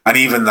 And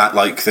even that,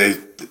 like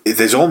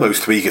there's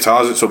almost three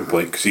guitars at some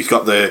point, because you've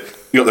got the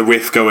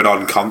riff going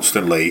on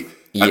constantly,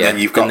 and then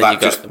you've got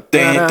that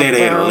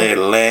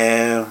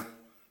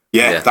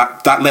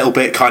little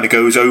bit kind of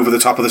goes over the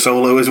top of the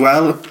solo as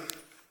well.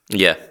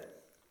 Yeah,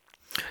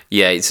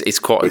 it's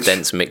quite a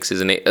dense mix,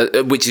 isn't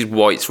it? Which is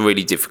why it's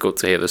really difficult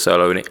to hear the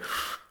solo in it.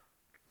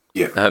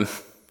 Yeah.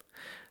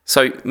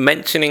 So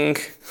mentioning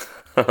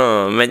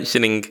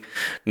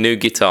new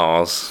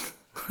guitars.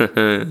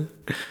 So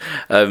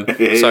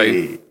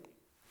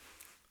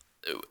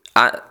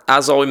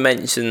as I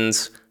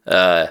mentioned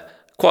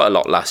quite a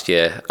lot last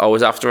year, I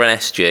was after an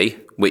SG,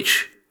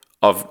 which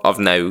I've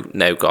now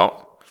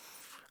got,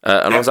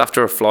 and I was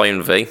after a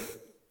Flying V,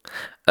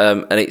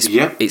 and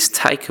it's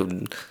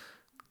taken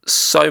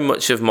so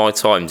much of my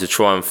time to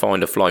try and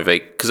find a Flying V,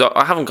 because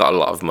I haven't got a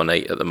lot of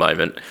money at the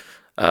moment,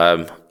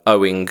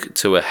 owing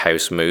to a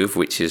house move,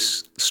 which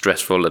is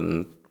stressful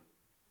and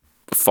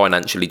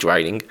financially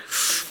draining.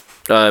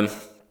 So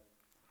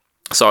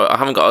I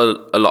haven't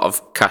got a lot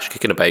of cash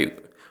kicking about,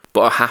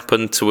 but I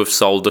happen to have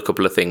sold a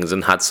couple of things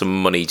and had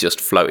some money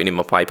just floating in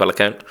my PayPal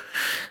account.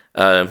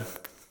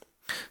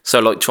 So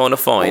like trying to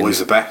find, always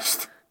the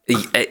best.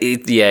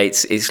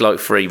 It's like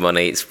free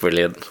money. It's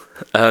brilliant.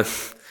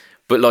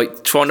 But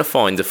like trying to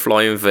find a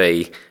Flying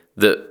V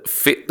that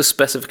fit the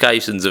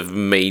specifications of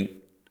me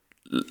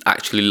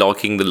actually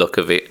liking the look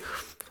of it,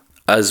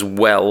 as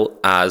well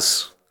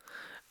as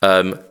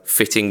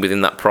fitting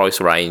within that price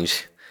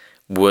range,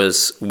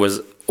 was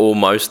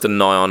almost a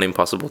nigh on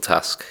impossible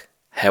task.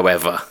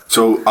 However,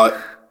 So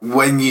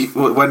when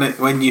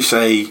you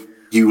say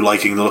you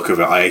liking the look of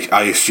it,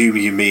 I assume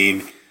you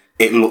mean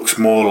it looks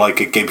more like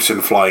a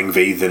Gibson Flying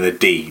V than a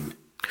Dean.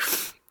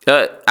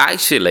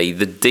 actually,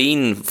 the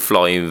Dean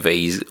Flying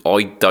Vs,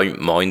 I don't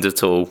mind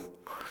at all.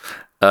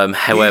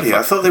 However, Really?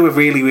 I thought they were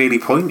really, really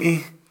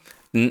pointy.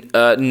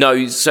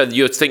 no, so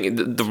you're thinking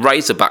the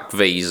Razorback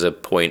Vs are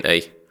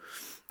pointy,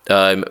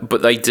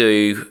 but they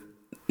do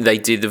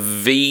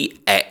the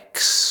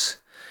VX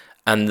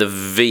and the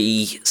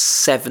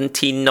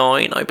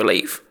V79, I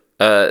believe.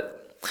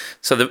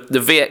 So the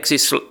VX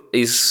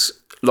is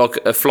like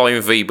a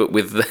Flying V, but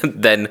with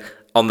then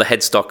on the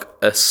headstock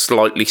a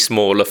slightly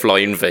smaller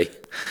Flying V,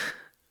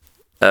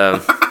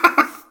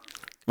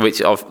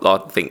 which I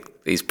think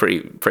is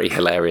pretty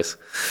hilarious.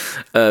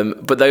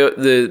 But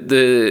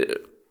the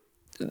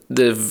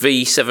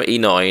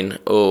V79,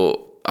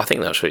 or I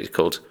think that's what it's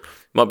called,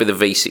 might be the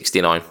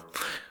V69.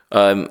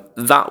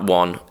 That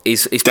one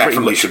is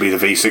Definitely should be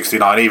the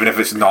V69, even if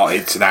it's not.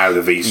 It's now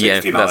the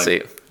V69. Yeah, that's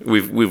it.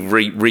 We've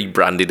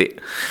rebranded it.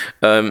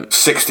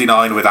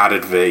 69 with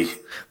added V.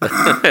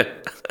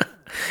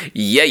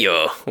 Yeah,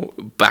 you're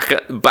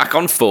back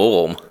on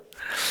form.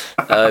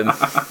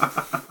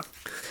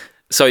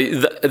 So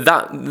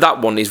that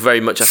one is very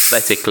much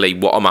aesthetically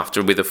what I'm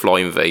after with a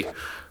Flying V,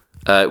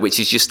 which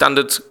is your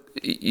standard,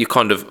 your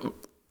kind of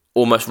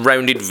almost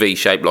rounded V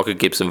shape like a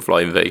Gibson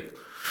Flying V,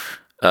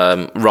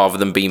 rather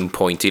than being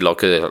pointy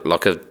like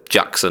a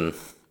Jackson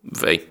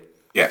V.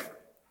 Yeah.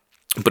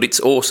 But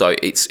it's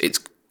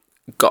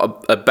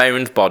got a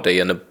bound body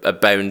and a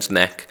bound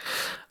neck,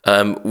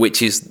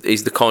 which is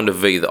the kind of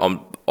V that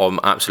I'm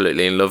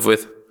absolutely in love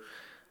with.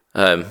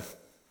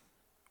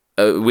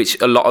 Which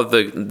a lot of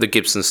the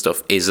Gibson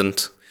stuff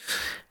isn't.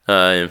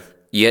 Yeah,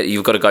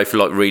 you've got to go for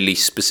like really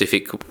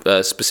specific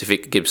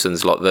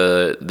Gibsons, like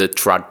the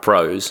Trad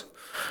Pros,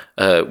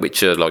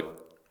 which are like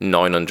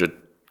 900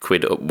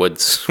 quid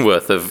upwards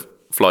worth of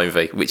Flying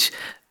V, which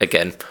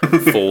again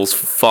falls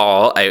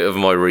far out of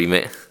my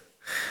remit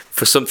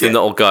for something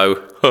that'll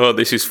go, oh,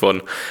 this is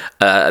fun,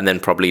 and then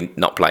probably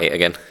not play it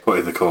again. Put it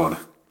in the corner.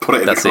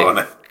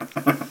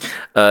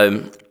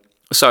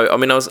 So I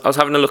mean, I was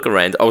having a look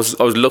around. I was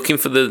looking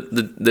for the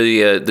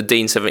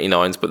Dean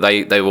 79s, but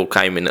they all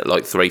came in at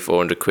like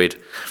 300-400 quid,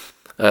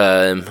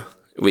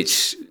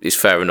 which is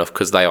fair enough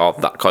because they are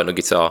that kind of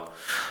guitar.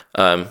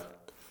 And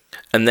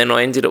then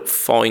I ended up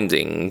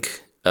finding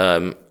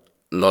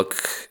like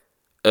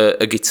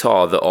a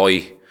guitar that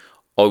I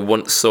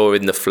once saw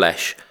in the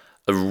flesh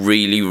a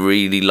really,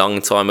 really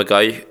long time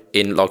ago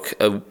in like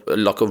a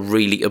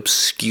really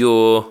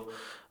obscure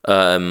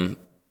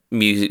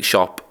music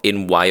shop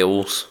in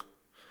Wales.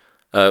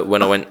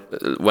 When I went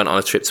on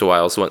a trip to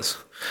Wales once,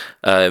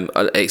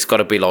 it's got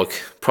to be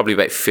like probably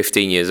about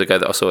 15 years ago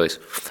that I saw this,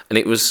 and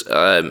it was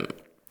a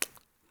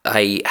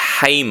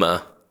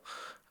Hamer.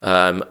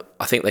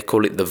 I think they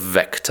call it the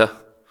Vector,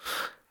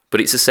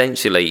 but it's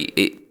essentially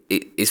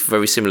it's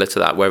very similar to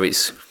that, where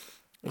it's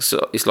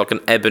like an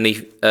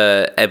ebony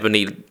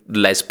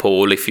Les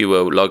Paul, if you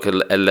will, like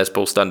a Les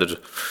Paul standard,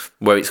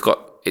 where it's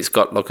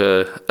got like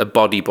a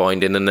body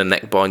binding and a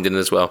neck binding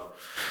as well.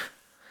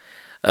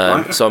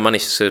 So I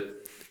managed to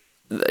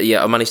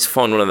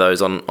find one of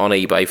those on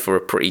eBay for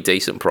a pretty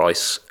decent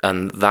price,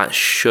 and that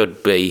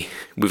should be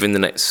within the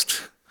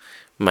next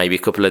maybe a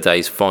couple of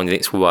days finding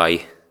its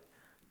way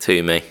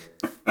to me.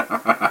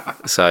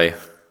 So,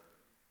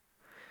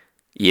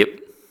 yep.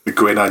 The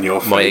grin on your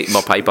face.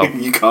 My PayPal.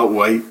 You can't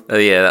wait.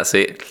 Yeah, that's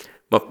it.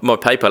 My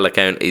PayPal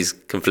account is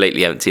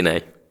completely empty now,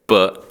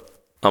 but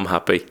I'm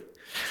happy.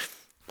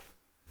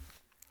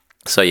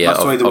 So yeah, That's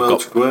the way the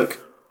world should work.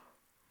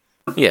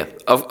 Yeah,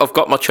 I've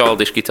got my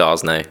childish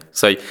guitars now,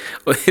 so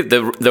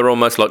they're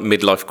almost like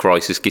midlife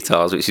crisis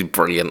guitars, which is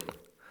brilliant.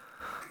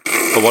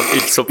 I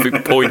wanted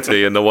something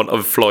pointy, and I want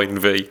a Flying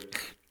V.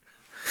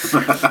 So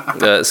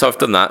I've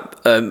done that.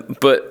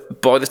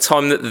 But by the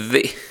time that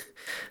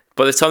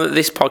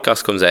this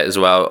podcast comes out as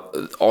well,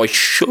 I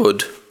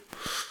should,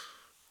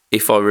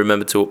 if I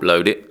remember to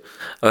upload it,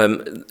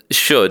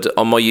 should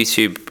on my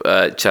YouTube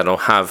channel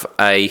have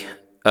a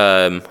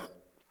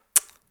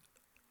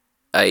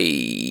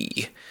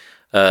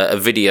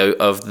video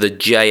of the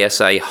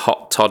JSA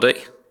Hot Toddy.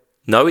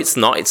 No, it's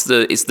not. It's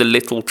the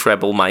Little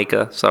Treble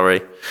Maker.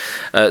 Sorry.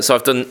 So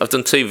I've done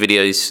 2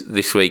 videos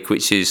this week,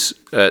 which is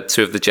 2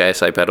 of the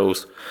JSA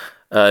pedals.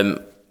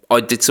 I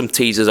did some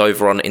teasers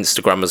over on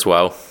Instagram as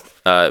well,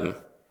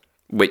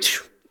 which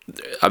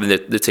I mean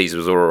the teaser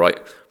was all right,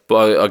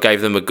 but I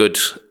gave them a good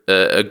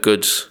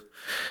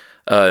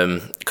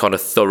kind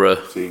of thorough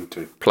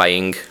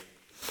playing,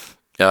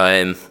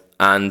 and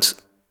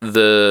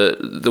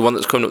the one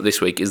that's coming up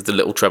this week is the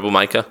Little Treble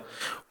Maker,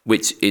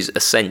 which is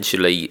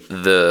essentially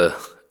the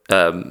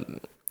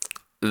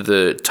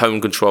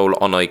tone control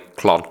on a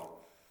clon.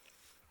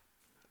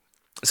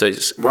 So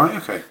it's right,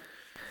 okay.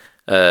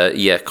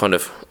 Yeah, kind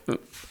of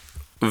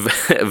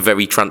a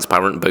very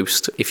transparent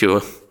boost, if you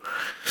will.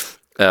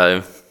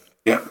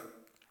 Yeah.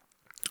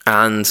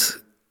 And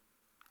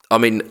I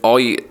mean,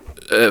 I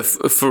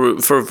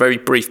for a very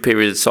brief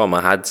period of time,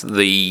 I had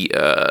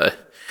the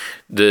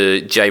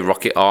J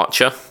Rocket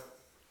Archer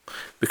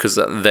because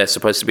they're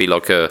supposed to be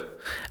like a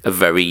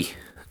very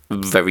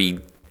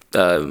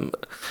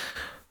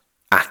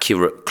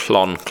accurate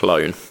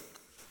clone,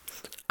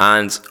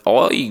 and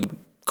I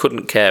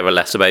couldn't care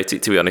less about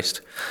it, to be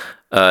honest.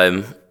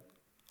 I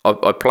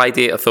played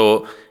it. I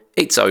thought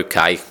it's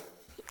okay,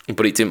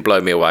 but it didn't blow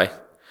me away.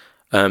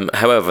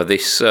 However,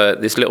 this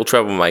little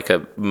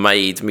troublemaker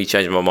made me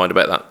change my mind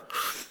about that.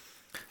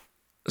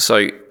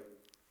 So,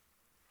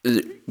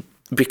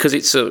 because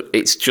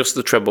it's just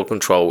the treble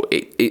control,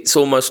 it's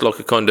almost like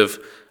a kind of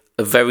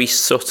a very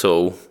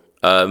subtle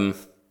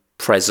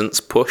presence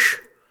push,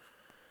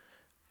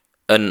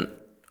 and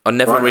I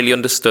never really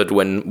understood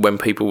when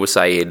people were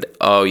saying,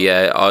 "Oh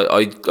yeah,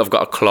 I've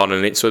got a clone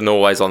and it's an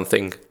always on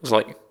thing." I was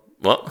like,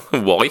 "What?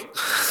 Why?"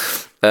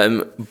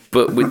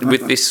 But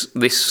with this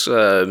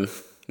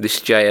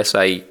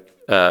JSA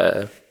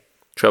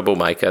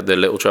troublemaker, the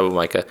little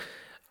troublemaker,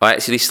 I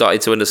actually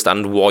started to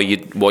understand why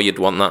you'd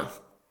want that.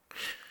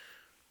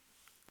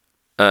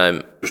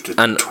 Just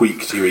to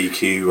tweak to your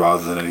EQ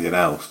rather than anything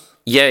else.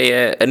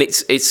 Yeah, and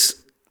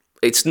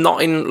it's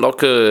not in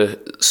like a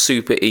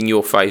super in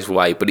your face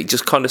way, but it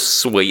just kind of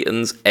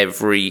sweetens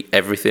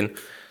everything.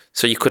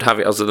 So you could have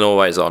it as an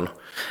always on.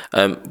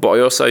 But I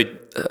also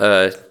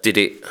did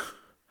it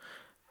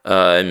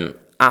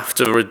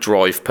after a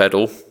drive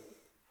pedal.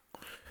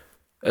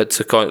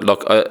 To kind of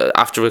like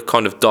after a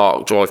kind of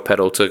dark drive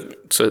pedal to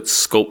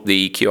sculpt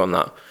the EQ on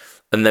that,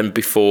 and then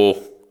before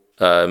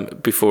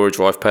a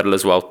drive pedal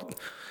as well,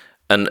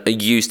 and I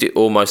used it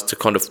almost to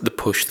kind of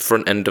push the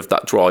front end of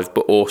that drive,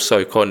 but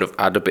also kind of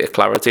add a bit of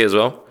clarity as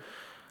well,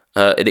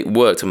 and it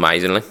worked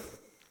amazingly.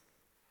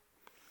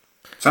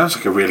 Sounds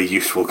like a really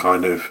useful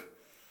kind of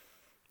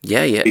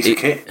piece of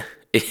kit.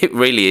 It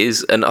really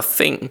is, and I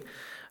think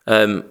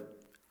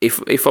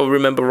if I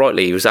remember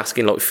rightly, he was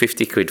asking like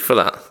 50 quid for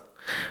that,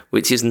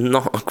 which is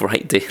not a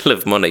great deal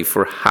of money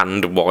for a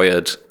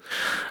hand-wired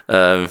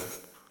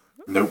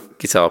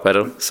guitar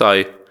pedal.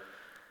 So,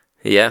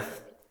 yeah,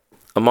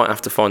 I might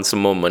have to find some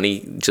more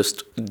money,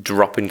 just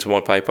drop into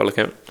my PayPal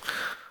account.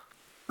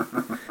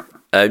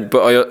 But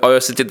I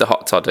also did the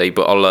hot toddy,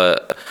 but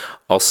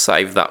I'll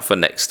save that for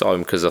next time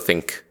because I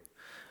think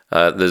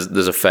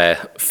there's a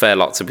fair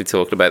lot to be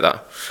talked about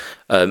that.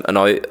 And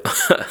I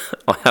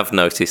I have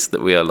noticed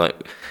that we are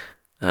like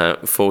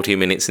 40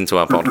 minutes into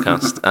our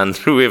podcast and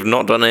we have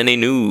not done any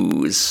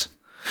news.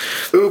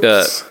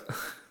 Oops.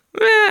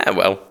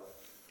 Well,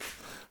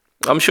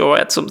 I'm sure I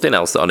had something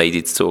else that I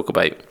needed to talk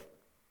about.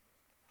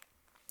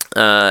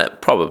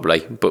 Probably,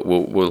 but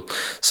we'll.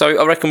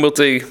 So I reckon we'll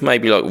do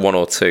maybe like one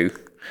or two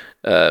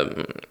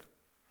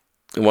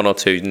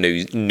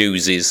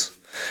newses,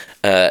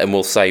 and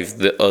we'll save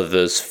the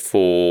others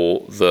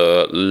for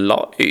the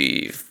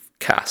live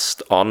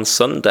cast on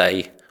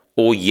Sunday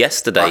or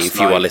yesterday if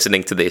you are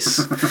listening to this.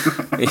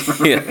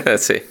 Yeah,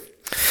 that's it.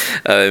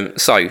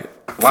 So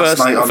last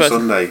night on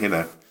Sunday, you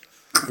know.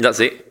 That's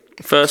it.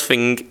 First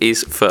thing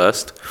is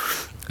first.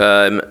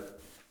 I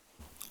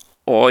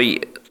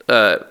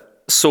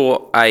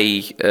saw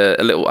a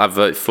little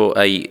advert for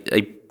a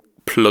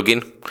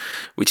plugin,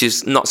 which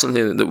is not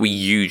something that we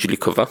usually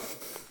cover.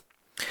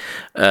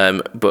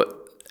 But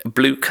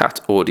Blue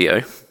Cat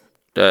Audio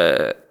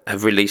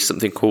have released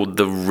something called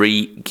the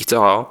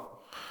Re-Guitar.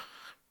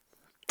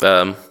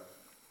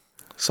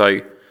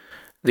 So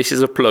this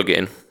is a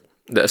plugin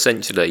that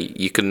essentially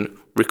you can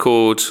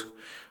record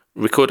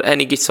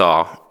any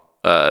guitar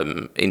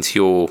into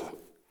your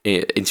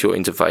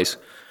interface,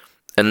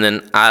 and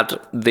then add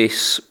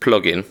this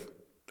plugin,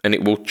 and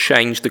it will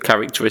change the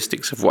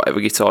characteristics of whatever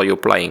guitar you're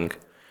playing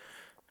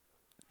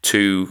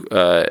to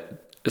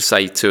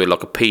say to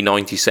like a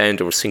P90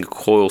 sound or a single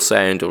coil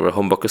sound or a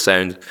humbucker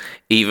sound,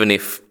 even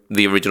if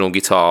the original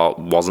guitar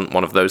wasn't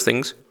one of those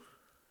things.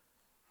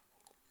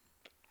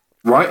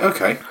 Right,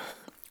 okay.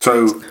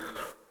 So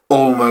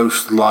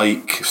almost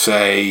like,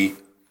 say,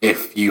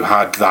 if you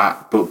had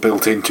that but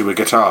built into a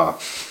guitar.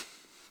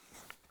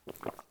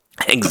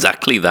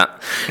 Exactly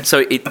that.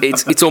 So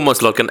it's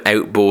almost like an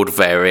outboard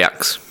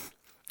Variax.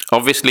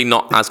 Obviously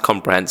not as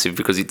comprehensive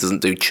because it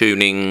doesn't do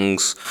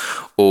tunings,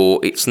 or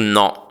it's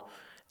not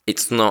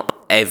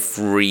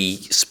every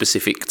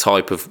specific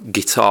type of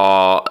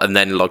guitar, and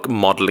then like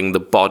modelling the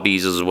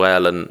bodies as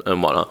well and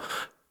whatnot.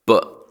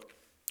 But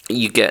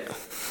you get.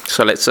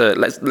 So let's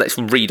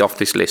read off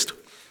this list.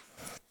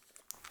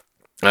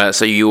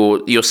 So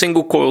your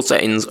single coil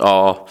settings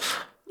are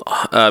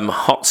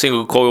hot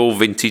single coil,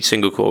 vintage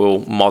single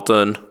coil,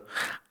 modern,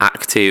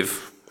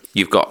 active.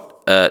 You've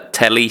got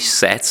tele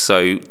set,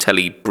 so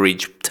tele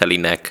bridge, tele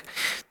neck,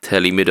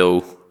 tele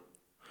middle.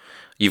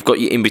 You've got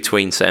your in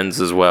between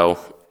sounds as well.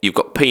 You've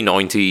got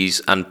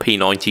P90s and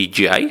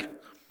P90J,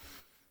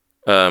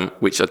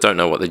 which I don't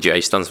know what the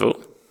J stands for,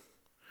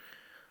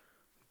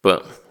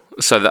 but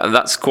so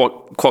that's quite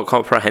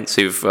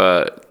comprehensive.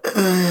 I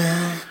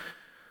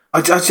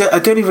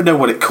don't even know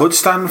what it could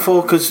stand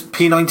for, because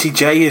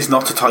P90J is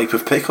not a type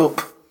of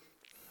pickup.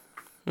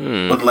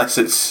 Unless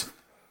it's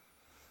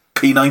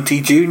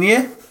P90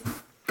 Junior,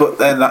 but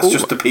then that's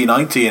just the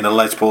P90 and a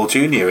Les Paul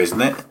Junior,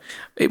 isn't it?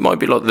 It might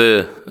be like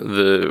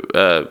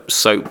the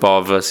soap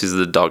bar versus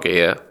the dog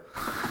ear.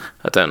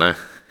 I don't know.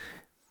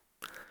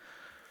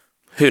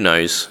 Who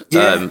knows?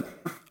 Yeah.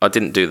 I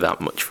didn't do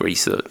that much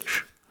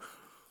research.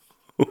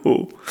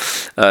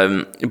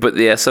 But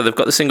yeah, so they've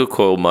got the single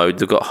coil mode,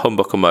 they've got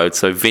humbucker mode,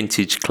 so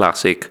vintage,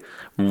 classic,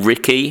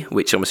 Ricky,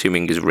 which I'm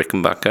assuming is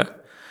Rickenbacker,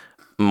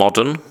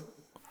 modern,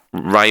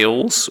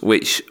 rails,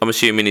 which I'm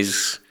assuming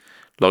is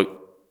like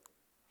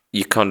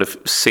your kind of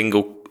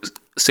single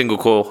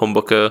coil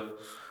humbucker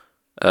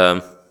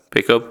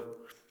pickup,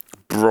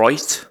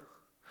 bright,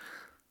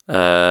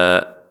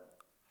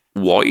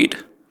 wide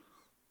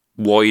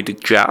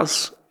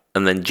jazz,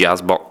 and then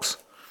jazz box.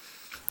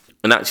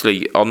 And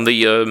actually, on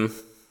the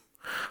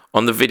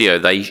video,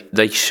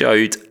 they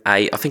showed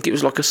I think it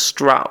was like a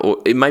Strat,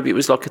 or maybe it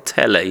was like a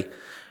telly,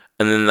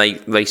 and then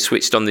they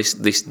switched on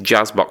this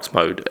jazz box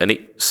mode, and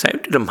it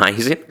sounded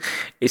amazing.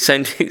 It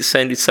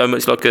sounded so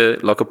much like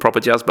a proper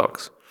jazz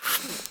box.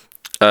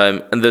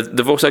 And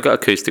they've also got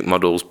acoustic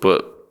models,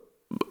 but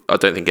I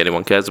don't think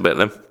anyone cares about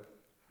them.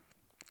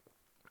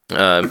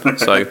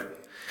 So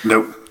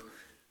Nope.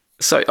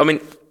 So I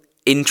mean,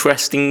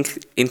 interesting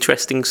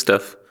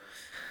stuff.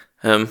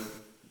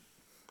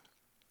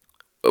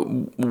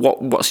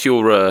 What's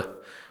your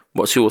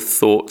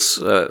thoughts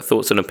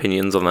and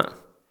opinions on that?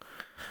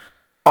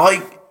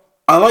 I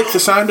like the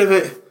sound of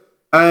it.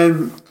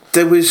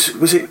 There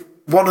was it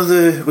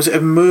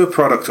a Moore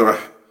product or a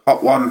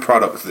Hot One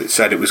product that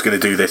said it was going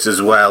to do this as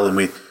well,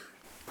 and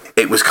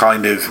it was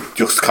kind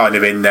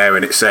of in there,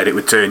 and it said it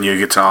would turn your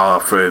guitar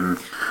from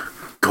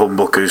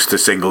humbuckers to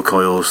single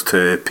coils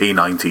to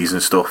P90s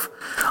and stuff.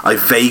 I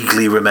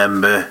vaguely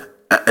remember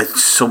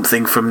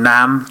something from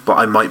NAMM, but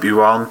I might be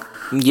wrong.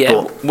 Yeah,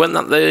 but wasn't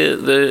that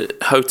the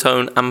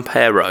Hotone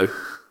Ampero?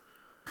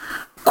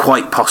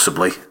 Quite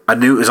possibly. I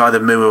knew it was either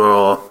Moore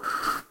or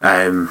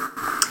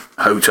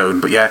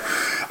Hotone, but yeah.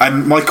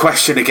 And my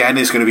question again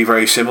is going to be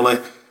very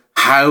similar.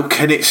 How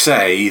can it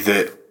say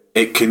that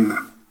it can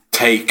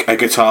take a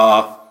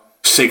guitar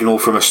signal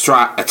from a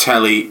Strat, a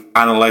Tele,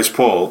 and a Les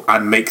Paul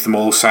and make them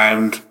all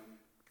sound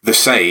the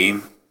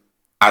same?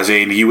 As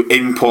in, you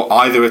input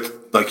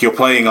you're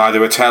playing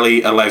either a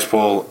Tele, a Les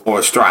Paul, or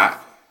a Strat,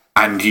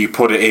 and you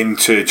put it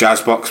into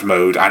Jazzbox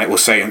mode, and it will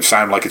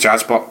sound like a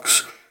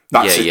Jazzbox.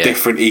 That's a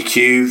different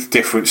EQ,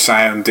 different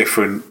sound,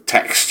 different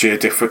texture,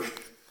 different,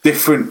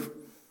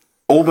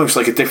 almost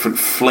like a different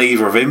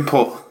flavour of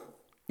input.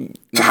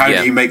 So how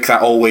do you make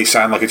that always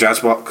sound like a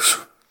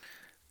Jazzbox?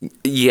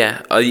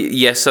 Yeah,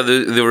 So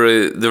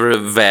there are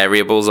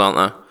variables, aren't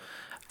there?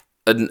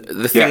 And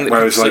the thing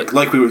whereas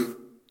like we were.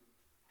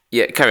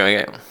 Yeah,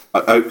 carry on.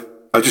 I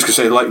was just gonna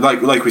say,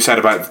 like we said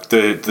about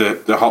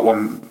the Hot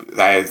One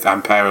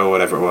Ampere or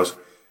whatever it was.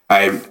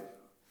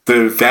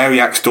 The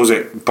Variax does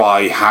it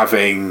by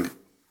having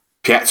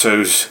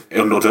piezos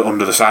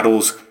under the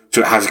saddles,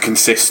 so it has a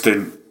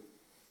consistent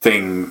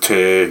thing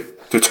to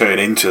turn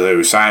into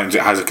those sounds.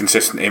 It has a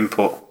consistent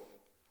input.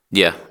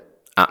 Yeah,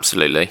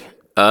 absolutely.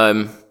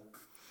 My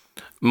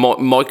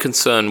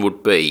concern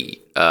would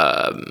be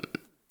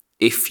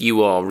if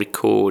you are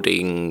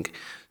recording,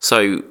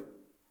 so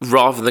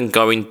rather than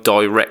going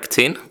direct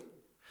in,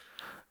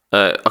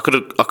 I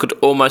could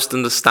almost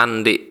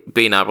understand it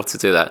being able to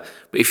do that.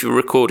 But if you're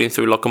recording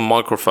through like a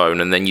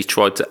microphone and then you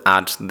tried to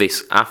add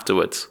this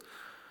afterwards,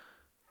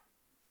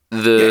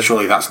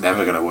 surely that's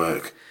never going to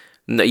work.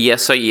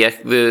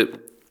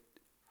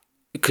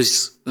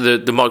 Because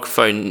the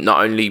microphone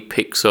not only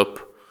picks up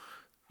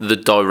the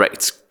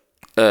direct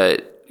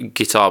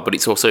guitar, but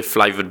it's also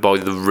flavoured by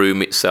the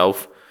room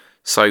itself.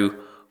 So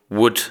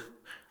would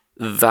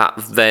that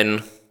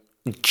then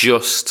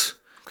just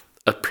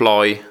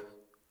apply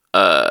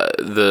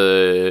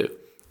the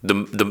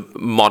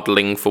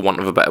modelling, for want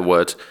of a better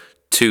word,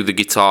 to the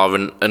guitar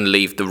and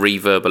leave the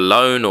reverb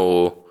alone,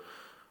 or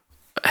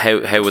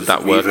how would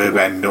that work? Reverb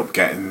end up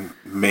getting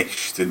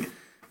mished, and would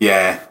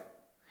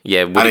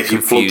and if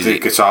you plug the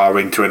guitar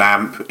into an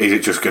amp, is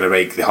it just going to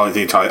make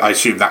the entire? I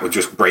assume that would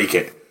just break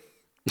it,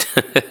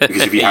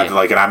 because if you had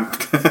like an amp,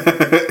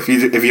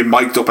 if you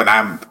mic'd up an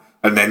amp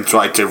and then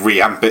tried to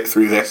reamp it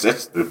through their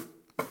system,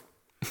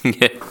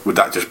 would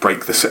that just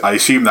break the? I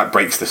assume that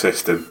breaks the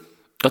system.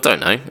 I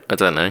don't know.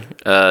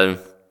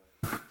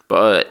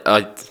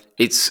 But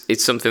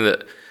it's something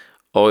that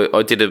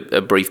I did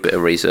a brief bit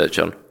of research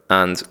on,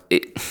 and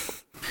it,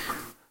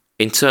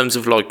 in terms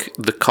of like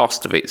the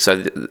cost of it,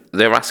 so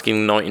they're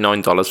asking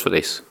 $99 for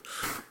this.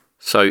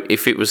 So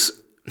if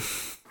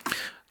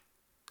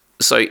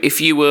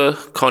you were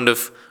kind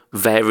of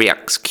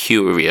Variax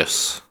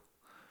curious,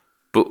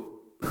 but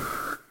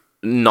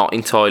not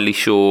entirely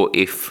sure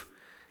if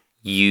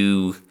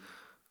you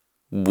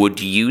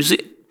would use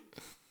it,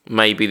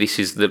 maybe this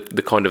is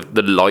the kind of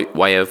the light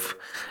way of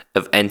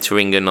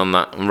entering in on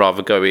that, and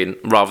rather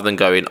than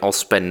going, I'll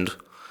spend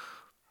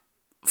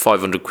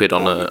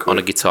 £500 on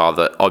a guitar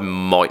that I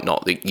might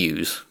not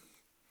use.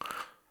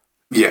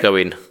 Yeah. Go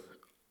in.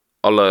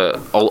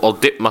 I'll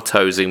dip my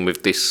toes in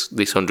with this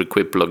 £100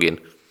 plugin,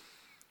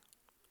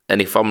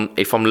 and if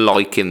I'm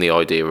liking the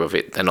idea of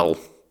it, then I'll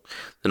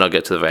go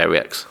to the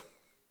Variax.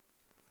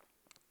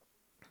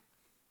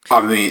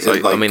 I mean, So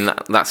I mean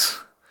that's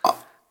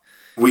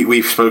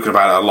we've spoken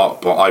about it a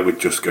lot, but I would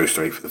just go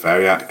straight for the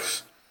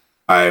Variax.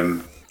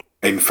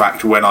 In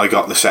fact, when I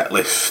got the set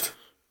list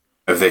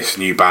of this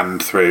new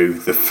band through,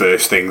 the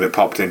first thing that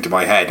popped into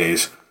my head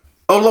is,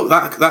 oh look,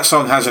 that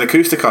song has an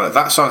acoustic on it.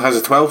 That song has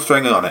a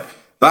 12-string on it.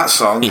 That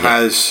song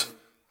has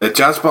a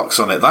jazz box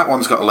on it. That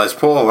one's got a Les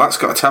Paul. That's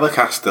got a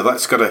Telecaster.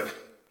 That's got a.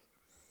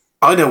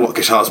 I know what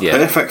guitar's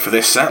perfect for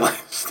this set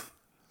list.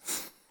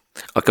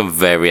 I can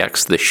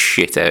Variax the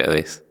shit out of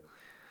this.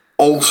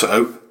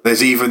 Also,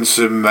 there's even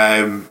some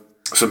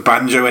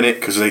banjo in it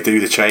because they do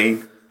the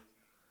chain.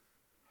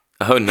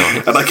 Oh,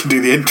 nice. And I can do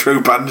the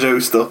intro banjo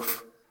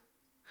stuff.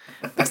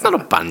 That's not a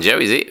banjo,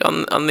 is it?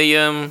 On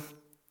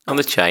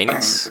the chain,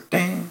 is it?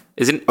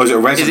 Is it a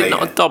resonator? Is it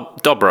not a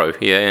dobro?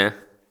 Yeah.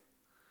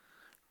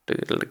 I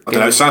don't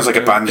know. It sounds like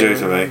a banjo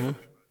to me.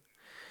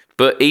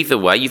 But either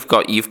way, you've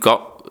got I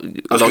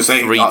was going to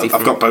say,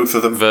 I've got both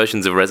of them.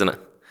 Versions of Resonator.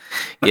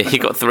 Yeah,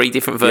 you've got 3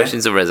 different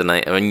versions of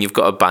Resonator, and you've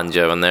got a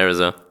banjo on there as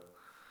well.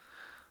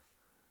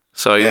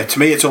 So yeah, to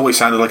me, it's always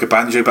sounded like a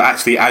banjo, but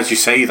actually, as you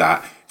say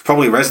that, it's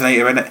probably a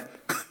resonator in it.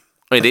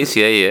 It is,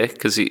 yeah,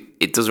 because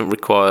it doesn't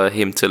require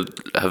him to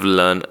have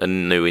learned a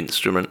new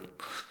instrument.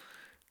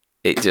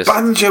 It just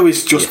banjo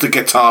is just a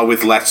guitar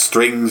with less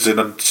strings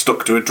and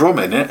stuck to a drum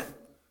in it.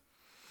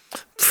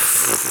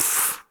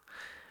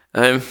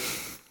 I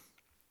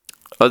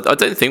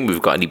don't think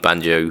we've got any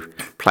banjo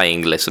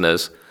playing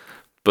listeners,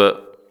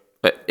 but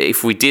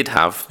if we did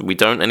have, we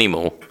don't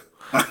anymore.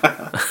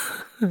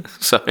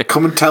 So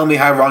come and tell me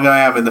how wrong I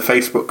am in the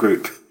Facebook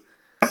group.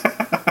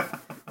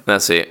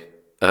 That's it.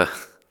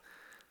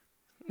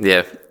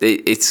 Yeah,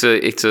 it's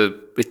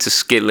a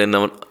skill in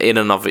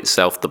and of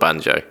itself, the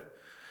banjo.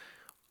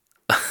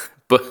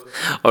 But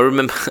I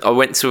remember I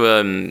went to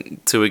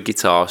a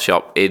guitar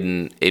shop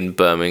in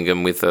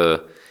Birmingham with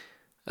a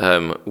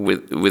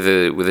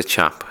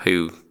chap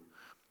who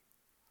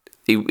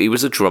he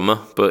was a drummer,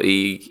 but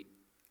he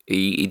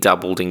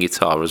dabbled in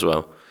guitar as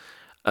well.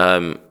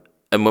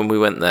 And when we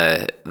went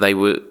there,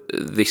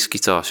 this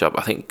guitar shop,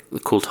 I think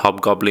called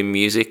Hobgoblin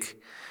Music.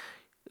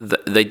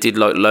 They did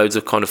like loads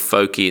of kind of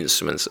folky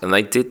instruments, and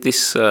they did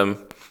this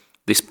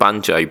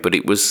banjo, but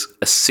it was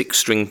a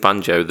 6-string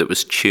banjo that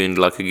was tuned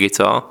like a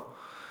guitar.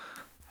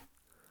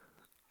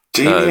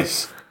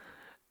 Genius.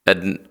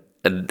 And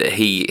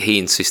he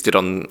insisted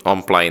on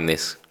playing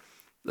this,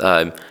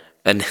 and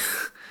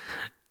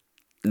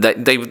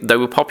they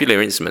were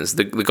popular instruments.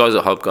 The guys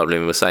at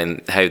Hobgoblin were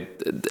saying how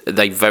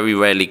they very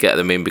rarely get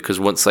them in, because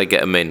once they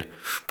get them in,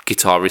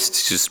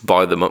 guitarists just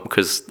buy them up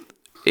because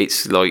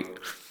it's like.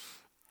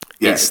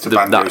 Yeah, it's a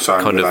banjo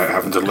sound kind without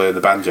having to learn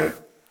the banjo.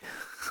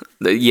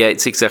 Yeah,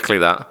 it's exactly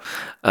that.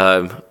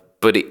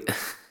 But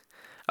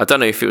I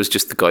don't know if it was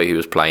just the guy who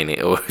was playing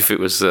it or if it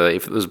was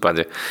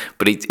banjo.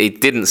 But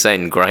it didn't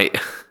sound great.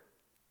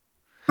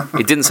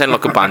 It didn't sound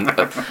like a band.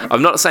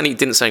 I'm not saying it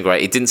didn't sound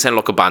great. It didn't sound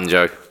like a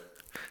banjo.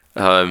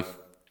 It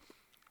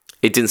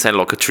didn't sound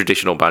like a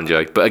traditional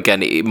banjo. But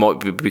again, it might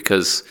be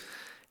because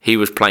he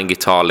was playing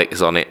guitar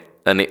licks on it,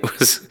 and it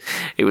was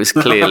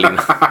clearly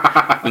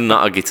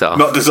not a guitar.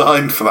 Not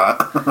designed for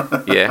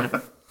that.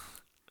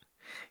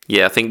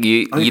 Yeah. I think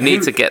you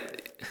need to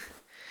get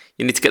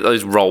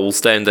those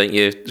rolls down, don't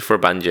you, for a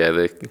banjo?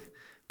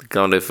 The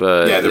kind of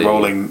the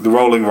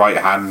rolling right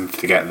hand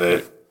to get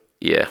the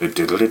yeah. Yeah,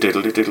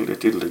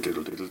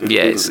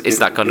 it's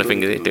that kind of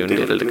thing.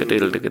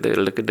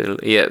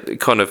 Yeah,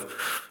 kind of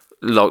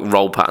like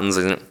roll patterns,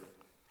 isn't it?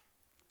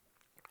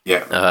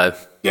 Yeah.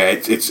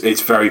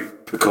 It's very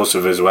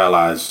percussive as well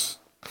as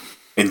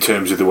in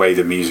terms of the way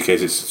the music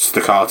is. It's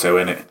staccato,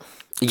 isn't it?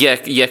 Yeah,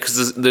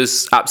 because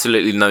there's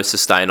absolutely no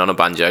sustain on a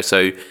banjo.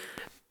 So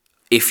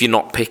if you're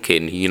not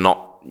picking, you're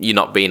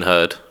not being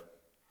heard.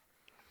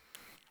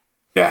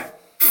 Yeah.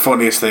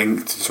 Funniest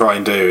thing to try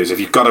and do is if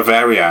you've got a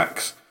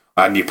Variax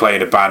and you play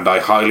in a band, I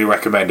highly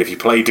recommend if you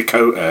play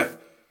Dakota,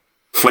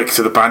 flick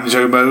to the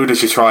banjo mode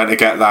as you're trying to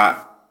get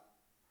that,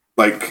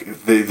 like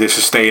the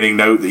sustaining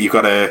note that you've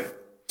got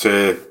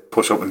to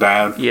push up and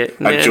down. Yeah.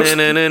 And just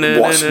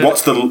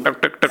what's the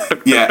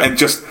and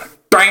just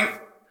bang.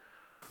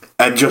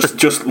 And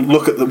just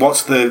look at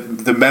what's the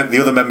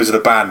other members of the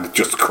band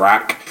just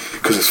crack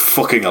because it's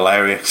fucking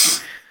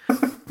hilarious.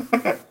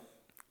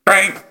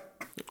 Bang.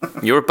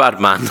 You're a bad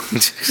man.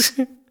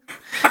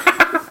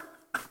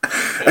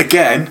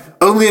 Again,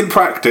 only in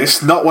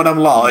practice, not when I'm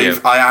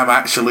live. Yeah. I am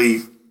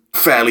actually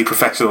fairly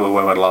professional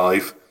when I'm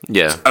live.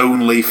 Yeah. It's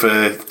only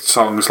for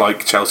songs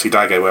like Chelsea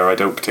Dagger where I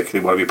don't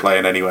particularly want to be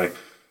playing anyway.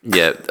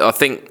 Yeah, I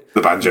think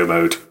the banjo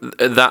mode.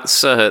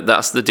 That's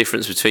the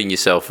difference between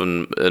yourself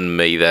and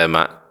me there,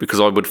 Matt. Because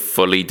I would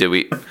fully do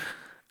it.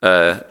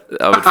 I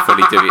would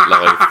fully do it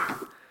live.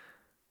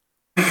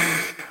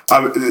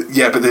 But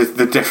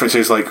the difference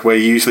is like we're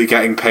usually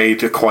getting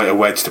paid quite a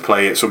wedge to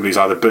play at somebody's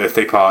either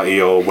birthday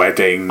party or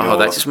wedding. Oh,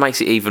 that just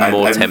makes it even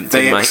more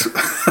tempting, mate.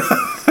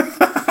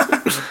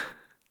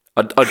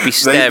 I'd be They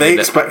staring.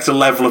 expect a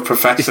level of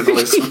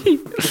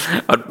professionalism.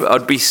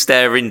 I'd be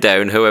staring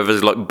down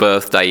whoever's like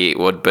birthday it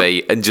would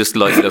be, and just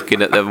like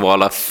looking at them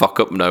while I fuck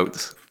up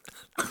notes.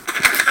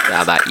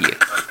 Ah, that you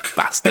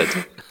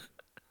bastard.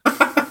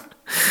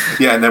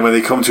 Yeah, and then when they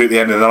come to at the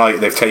end of the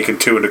night, they've taken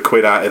 200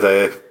 quid out of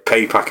their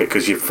pay packet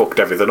because you've fucked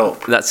everything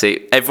up. That's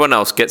it. Everyone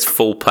else gets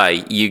full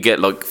pay. You get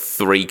like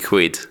 3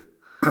 quid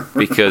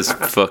because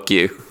fuck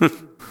you.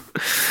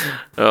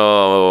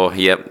 Oh,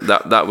 yep.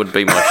 That would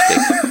be my stick.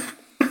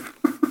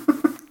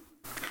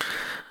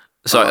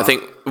 So I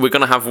think we're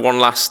gonna have one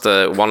last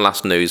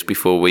news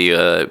before we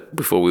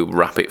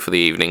wrap it for the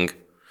evening.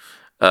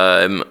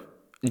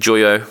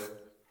 Joyo,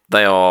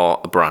 they are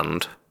a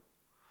brand.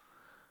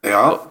 They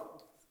are?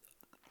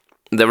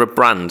 They're a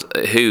brand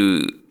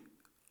who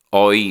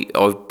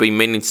I've been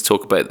meaning to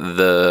talk about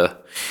the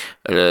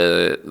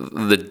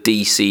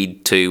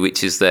DC 2,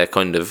 which is their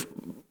kind of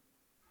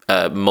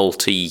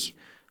multi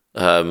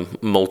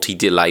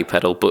delay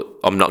pedal, but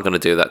I'm not going to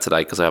do that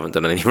today because I haven't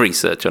done any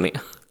research on it.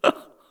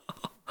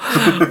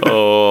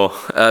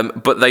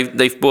 But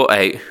they've brought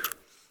out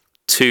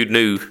two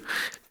new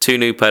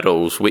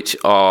pedals which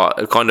are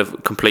kind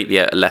of completely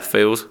out of left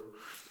field.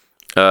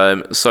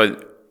 So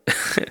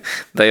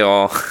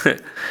they're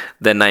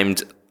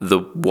named the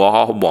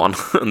Wah 1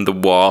 and the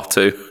Wah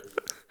 2.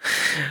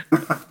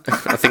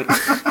 I think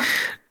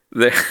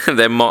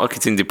their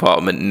marketing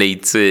department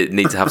need to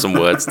have some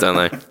words, don't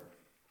they?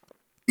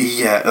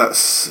 Yeah,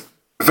 that's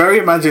very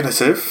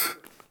imaginative.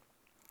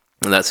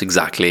 And that's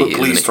exactly But it.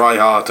 please Isn't it? try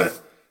harder.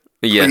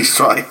 Yeah. Please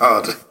try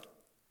harder.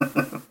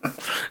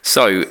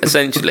 So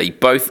essentially,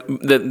 both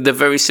they're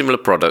very similar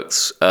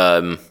products,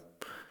 but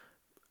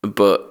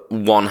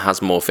one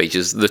has more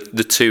features.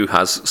 The two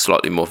has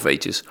slightly more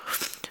features.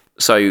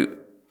 So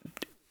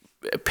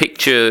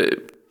picture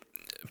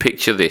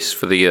this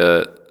for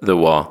the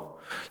Wah.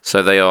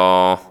 So they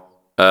are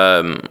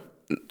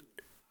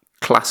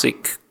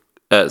classic,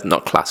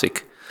 not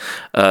classic,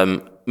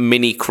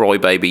 mini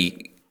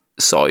Crybaby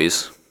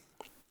size.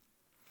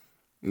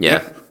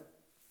 Yeah.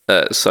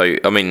 So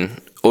I mean,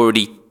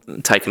 already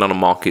taken on a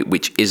market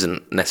which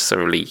isn't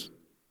necessarily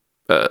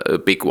a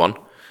big one,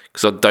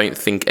 because I don't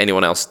think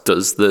anyone else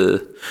does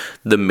the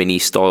mini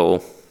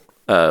style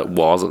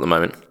Wahs at the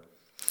moment.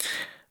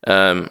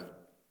 I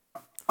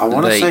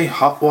want to say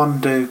Hot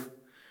One do.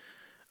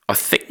 I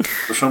think.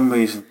 For some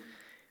reason.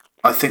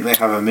 I think they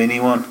have a mini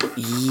one.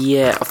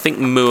 Yeah, I think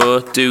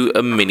Moore do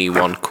a mini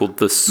one called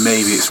the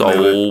Maybe it's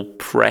Soul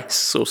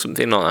Press or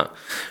something like that.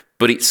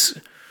 But it's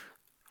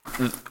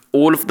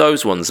all of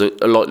those ones are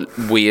like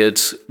weird.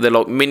 They're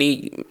like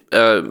mini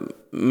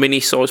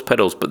size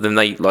pedals, but then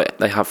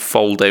they have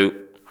fold out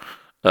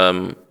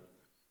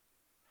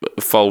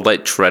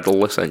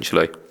treadle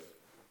essentially.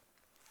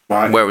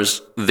 Right.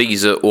 Whereas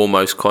these are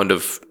almost kind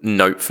of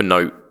note for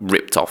note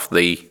ripped off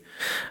the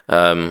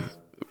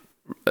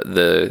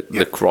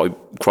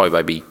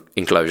Crybaby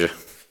enclosure.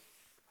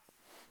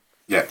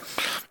 Yeah.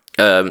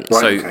 Right,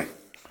 okay.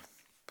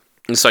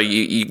 So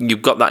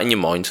you've got that in your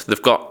mind.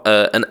 They've got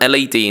an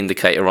LED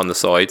indicator on the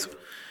side.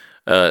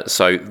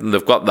 So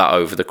they've got that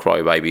over the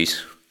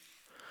Crybabies.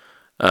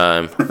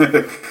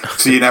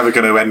 So you're never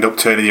going to end up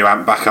turning your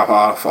amp back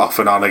off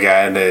and on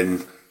again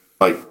and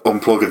like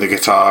unplugging the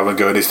guitar and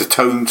going, is the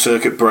tone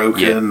circuit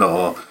broken?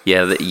 Or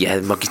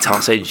my guitar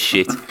sounds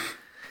shit.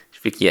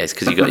 Yeah, it's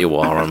because you got your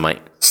wire on,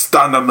 mate.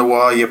 Stand on the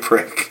wire, you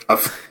prick.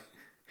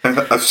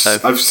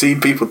 I've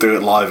seen people do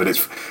it live, and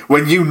it's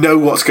when you know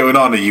what's going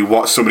on and you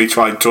watch somebody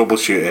try and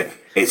troubleshoot it,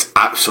 it's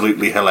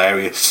absolutely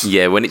hilarious.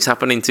 Yeah, when it's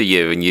happening to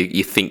you and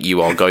you think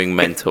you are going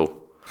mental.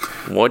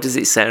 Why does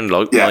it sound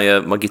like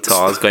my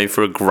guitar's going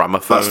for a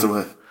gramophone? That's the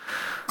way.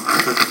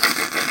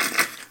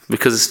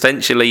 Because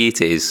essentially it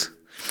is.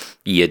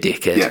 You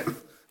dickhead.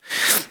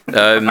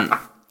 Yeah.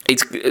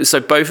 It's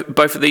so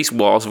both of these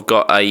wires have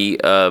got a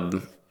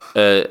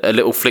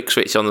little flick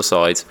switch on the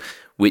side,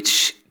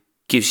 which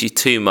gives you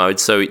 2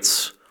 modes. So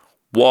it's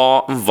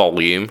wah and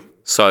volume.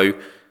 So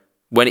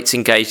when it's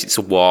engaged, it's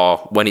a wah.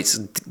 When it's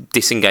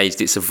disengaged,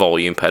 it's a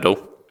volume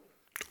pedal.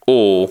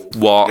 Or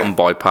wah and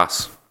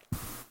bypass.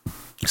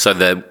 So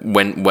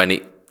when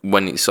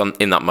it's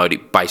in that mode,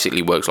 it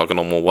basically works like a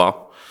normal wah.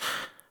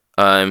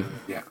 The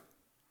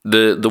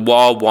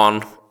wah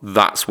 1,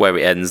 that's where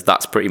it ends.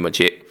 That's pretty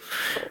much it.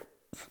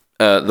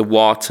 The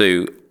wah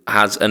 2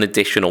 has an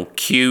additional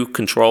Q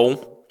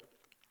control,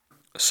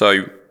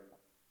 so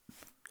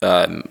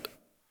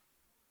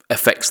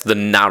affects the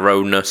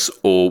narrowness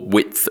or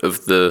width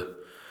of the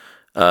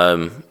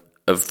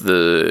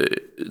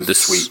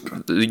sweep.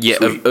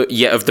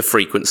 Of the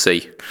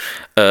frequency,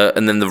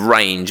 and then the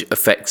range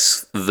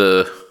affects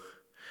the.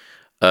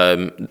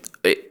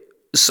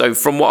 So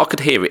from what I could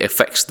hear, it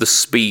affects the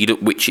speed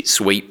at which it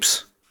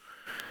sweeps.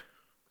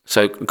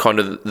 So kind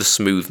of the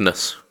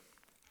smoothness.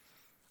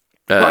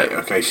 Right,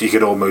 okay, so you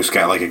could almost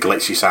get like a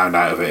glitchy sound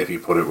out of it if you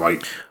put it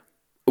right.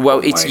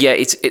 Well,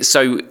 it's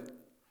so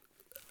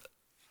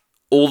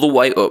all the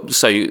way up,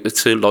 so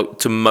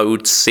to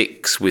mode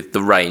 6 with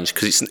the range,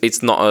 because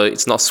it's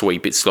not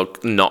sweep, it's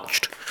like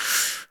notched.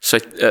 So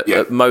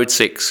at mode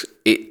 6,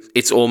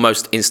 it's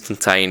almost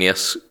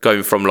instantaneous,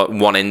 going from like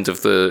one end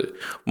of the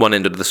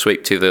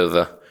sweep to the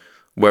other.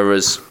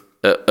 Whereas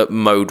at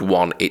mode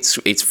 1,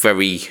 it's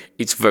very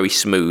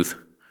smooth.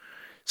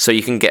 So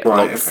you can get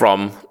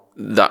from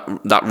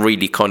that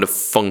really kind of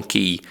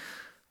funky,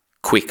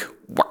 quick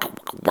waka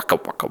waka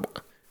waka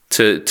waka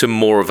to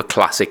more of a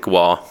classic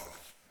wah.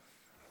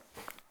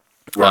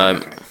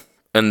 Right.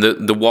 And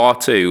the wah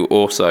 2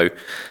 also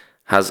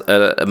has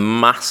a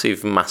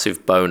massive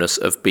bonus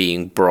of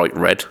being bright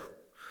red,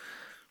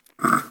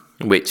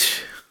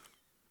 which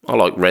I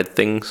like red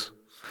things,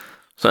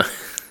 so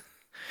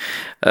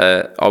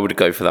I would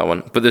go for that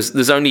one. But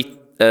there's only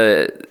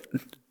so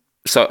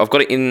I've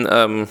got it in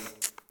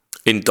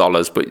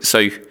dollars, but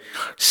so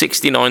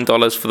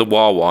 $69 for the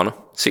wah one,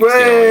 69.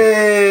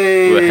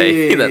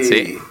 Way, that's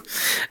it.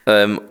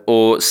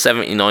 Or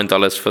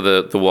 $79 for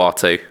the wah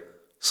 2.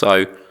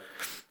 So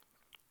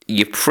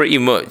you pretty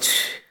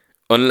much,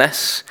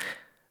 unless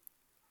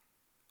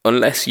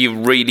you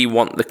really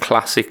want the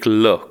classic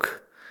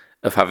look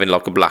of having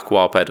like a black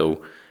wah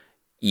pedal,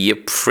 you're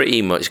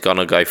pretty much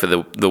gonna go for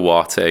the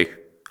wah 2.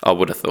 I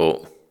would have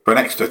thought for an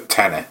extra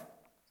tenner.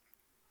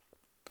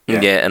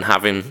 Yeah, and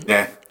having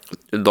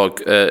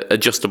like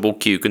adjustable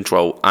cue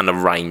control and a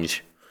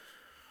range,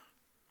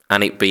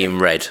 and it being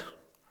red.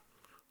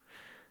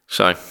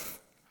 So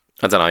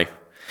I don't know.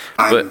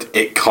 And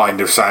it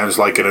kind of sounds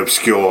like an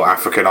obscure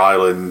African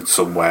island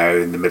somewhere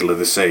in the middle of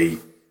the sea.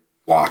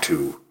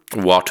 Watu.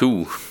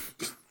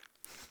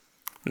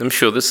 I'm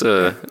sure there's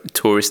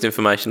tourist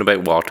information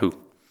about Watu.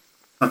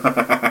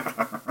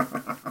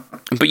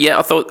 But yeah,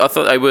 I thought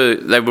they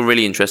were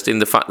really interesting.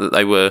 The fact that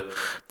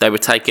they were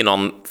taking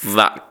on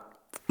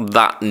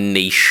that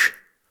niche,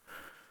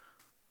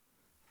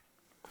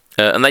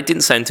 and they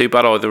didn't sound too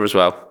bad either as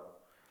well.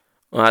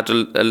 I had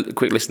a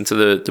quick listen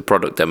to the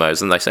product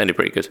demos, and they sounded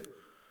pretty good.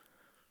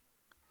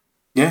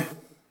 Yeah,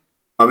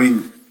 I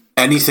mean,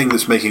 anything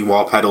that's making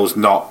wah pedals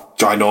not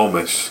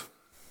ginormous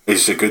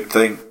is a good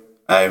thing.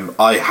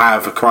 I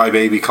have a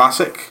Crybaby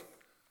Classic,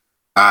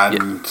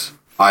 and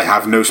I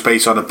have no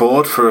space on a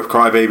board for a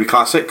Crybaby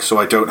Classic, so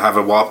I don't have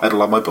a wah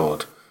pedal on my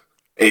board.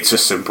 It's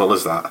as simple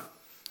as that.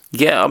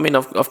 Yeah, I mean,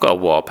 I've got a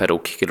wah pedal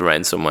kicking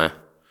around somewhere,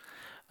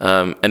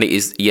 and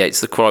it's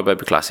the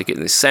Crybaby Classic,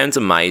 and it sounds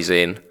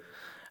amazing,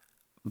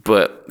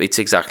 but it's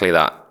exactly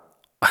that.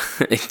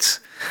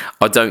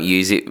 I don't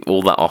use it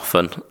all that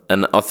often,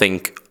 and I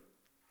think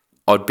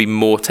I'd be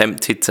more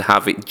tempted to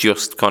have it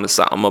just kind of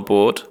sat on my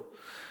board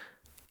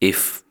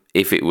if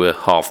it were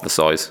half the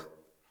size.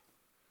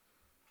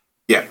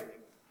 Yeah.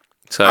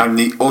 So, and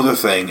the other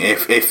thing,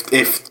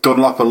 if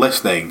Dunlop are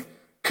listening,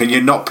 can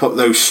you not put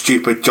those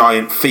stupid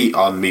giant feet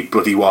on me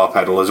bloody wah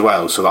pedal as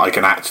well, so that I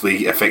can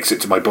actually affix it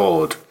to my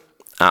board?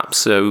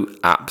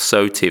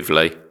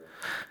 Absolutely.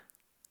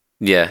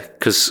 Yeah,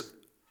 because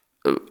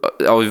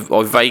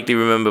I vaguely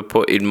remember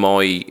putting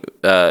my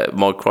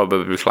my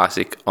Crybaby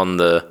Classic on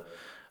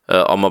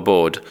my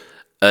board,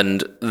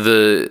 and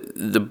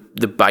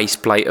the base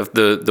plate of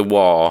the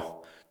wah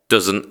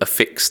doesn't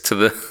affix to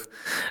the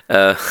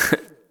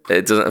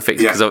it doesn't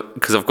affix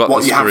because I've got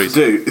what the screws.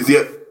 You have to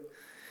do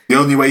the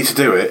only way to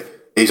do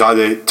it is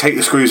either take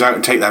the screws out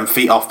and take them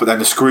feet off, but then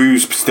the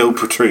screws still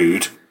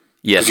protrude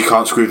because you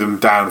can't screw them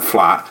down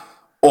flat,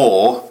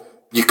 or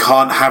you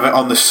can't have it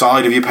on the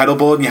side of your pedal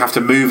board and you have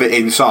to move it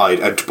inside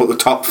and put the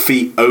top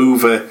feet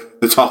over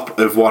the top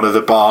of one of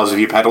the bars of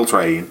your pedal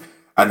train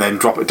and then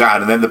drop it down.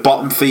 And then the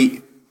bottom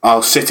feet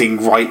are sitting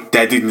right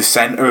dead in the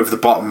centre of the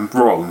bottom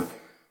rung.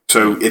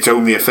 So it's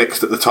only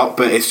affixed at the top,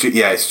 but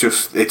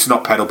it's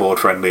not pedal board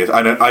friendly.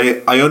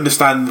 I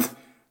understand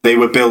they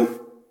were built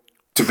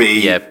to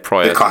be the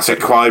classic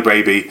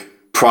Crybaby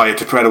prior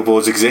to pedal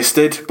boards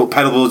existed, but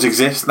pedal boards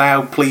exist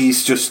now.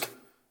 Please just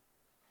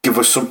give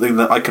us something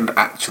that I can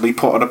actually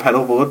put on a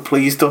pedal board,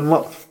 please,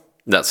 Dunlop.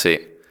 That's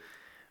it.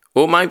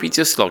 Or maybe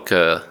just like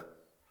a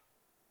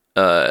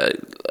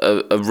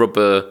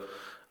rubber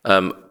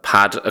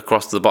pad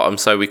across the bottom,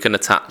 so we can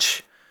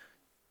attach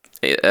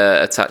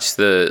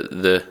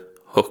the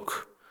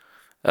hook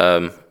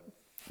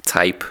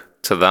tape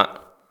to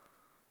that,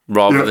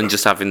 rather than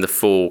just having the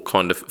full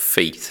kind of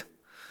feet.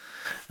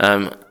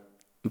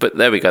 But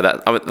there we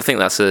go. I think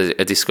that's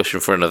a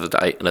discussion for another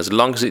day. And as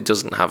long as it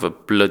doesn't have a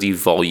bloody a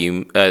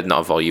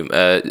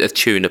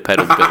tuner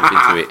pedal built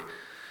into it,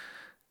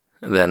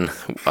 then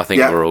I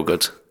think we're all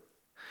good.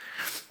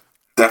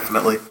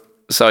 Definitely.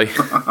 So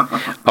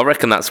I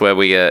reckon that's where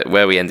we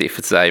end it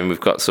for today, and we've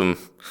got some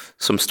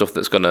stuff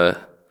that's gonna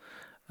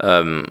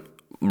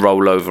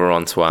roll over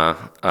onto our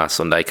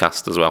Sunday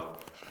cast as well.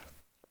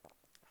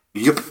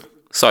 Yep.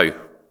 So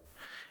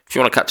if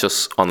you want to catch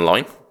us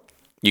online,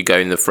 you go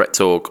in the Fret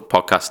Talk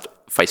podcast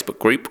Facebook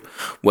group,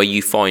 where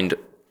you find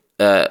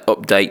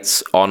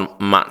updates on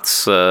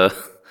Matt's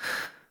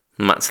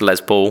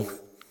Les Paul,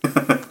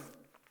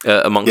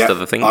 amongst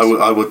other things.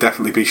 I will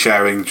definitely be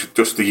sharing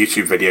just the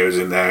YouTube videos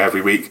in there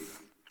every week.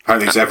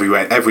 Apparently it's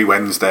every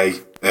Wednesday.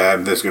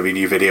 There's going to be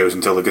new videos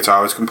until the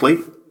guitar is complete.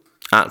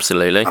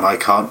 Absolutely. And I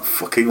can't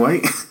fucking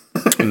wait.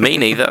 Me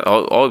neither.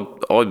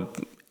 I'm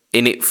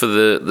in it for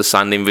the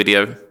sanding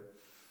video.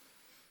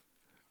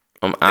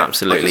 I'm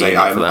absolutely Like in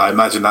I, it say, for that. I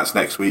imagine that's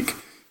next week.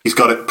 He's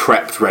got it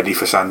prepped, ready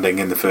for sanding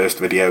in the first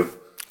video.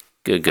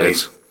 Good. He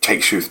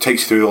takes you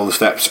through all the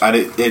steps, and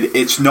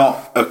it's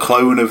not a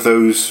clone of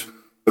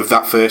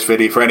that first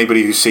video. For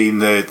anybody who's seen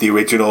the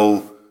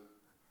original,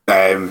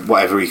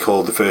 whatever he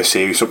called the first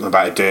series, something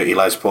about a dirty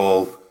Les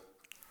Paul.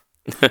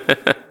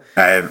 But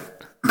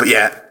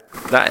yeah,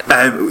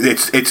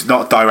 it's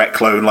not a direct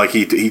clone. Like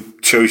he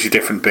shows you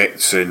different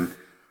bits and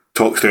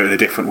talks through it in a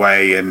different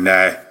way, and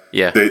the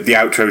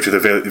outro to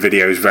the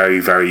video is very,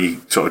 very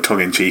sort of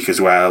tongue in cheek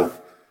as well.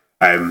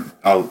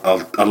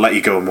 I'll let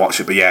you go and watch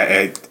it, but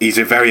yeah, he's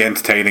a very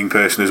entertaining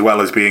person as well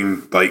as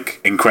being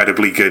like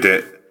incredibly good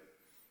at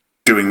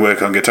doing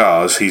work on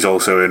guitars. He's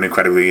also an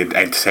incredibly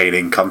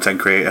entertaining content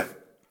creator.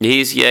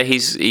 He's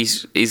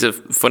a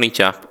funny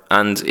chap,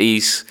 and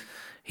he's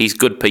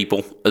good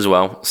people as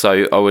well.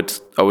 So I would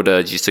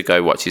urge you to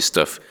go watch his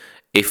stuff,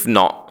 if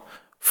not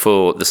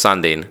for the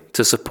sanding,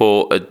 to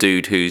support a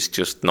dude who's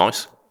just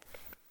nice.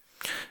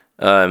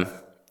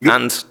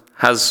 And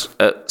has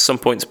at some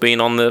points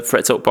been on the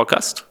Fret Talk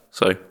podcast.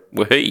 So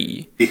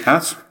he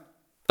has.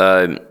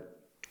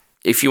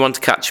 If you want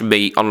to catch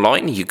me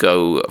online, you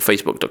go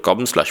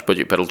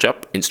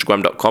facebook.com/budgetpedalchap,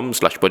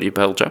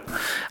 instagram.com/budgetpedalchap,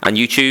 and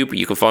YouTube,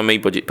 you can find me,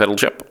 Budget Pedal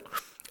Chap.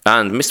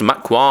 And Mr.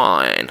 Matt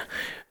Quine,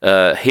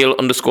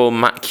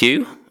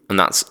 heel_MattQ, and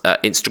that's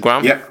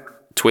Instagram,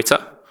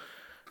 Twitter,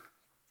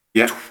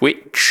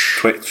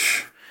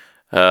 Twitch.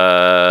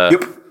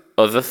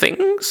 Other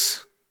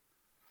things?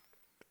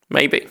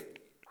 Maybe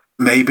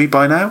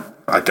by now?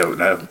 I don't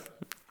know.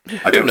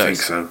 I don't think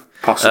so.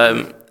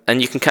 Possibly. And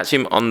you can catch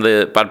him on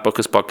the Bad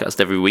Bookers podcast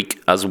every week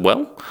as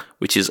well,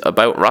 which is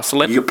about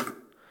wrestling.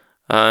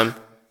 It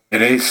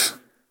is.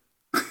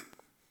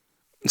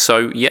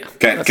 So, yeah.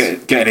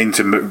 Getting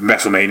into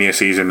WrestleMania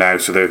season now,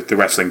 so the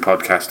wrestling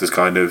podcast is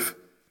kind of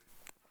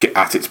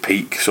at its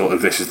peak. Sort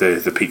of, this is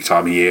the peak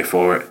time of year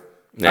for it.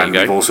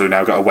 We've also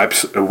now got a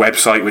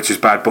website, which is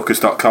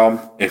badbookers.com,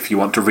 if you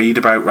want to read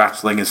about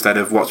wrestling instead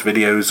of watch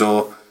videos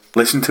or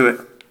listen to it.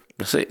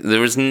 See,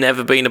 there has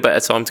never been a better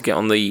time to get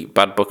on the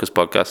Bad Bookers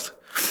podcast.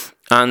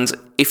 And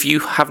if you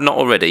have not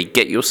already,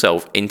 get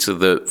yourself into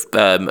the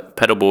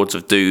Pedalboards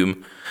of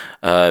Doom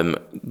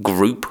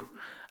group.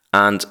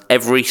 And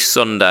every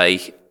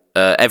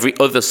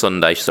other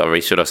Sunday,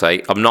 should I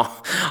say? I'm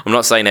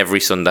not saying every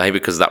Sunday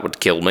because that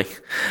would kill me.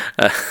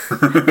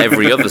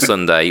 Every other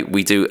Sunday,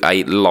 we do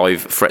a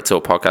live Fret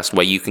Talk podcast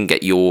where you can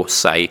get your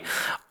say.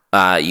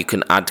 You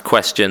can add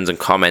questions and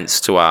comments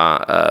to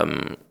our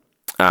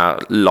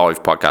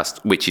live podcast,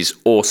 which is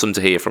awesome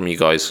to hear from you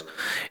guys.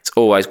 It's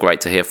always great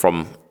to hear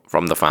from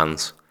the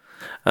fans.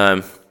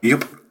 I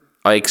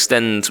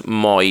extend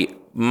my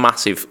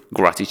massive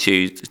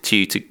gratitude to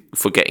you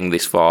for getting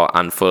this far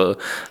and for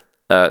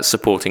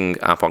supporting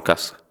our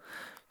podcast.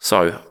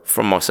 So,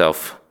 from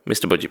myself,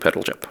 Mr. Budget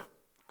Pedal Chap,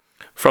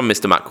 from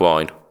Mr. Matt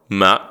Quine,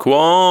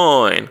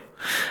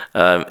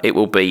 it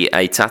will be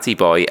a tatty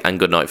bye and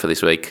good night for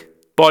this week.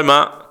 Bye,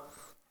 Matt.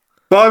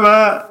 Bye,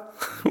 Matt.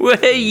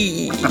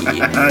 Way!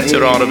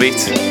 Ta-ra a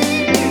bit.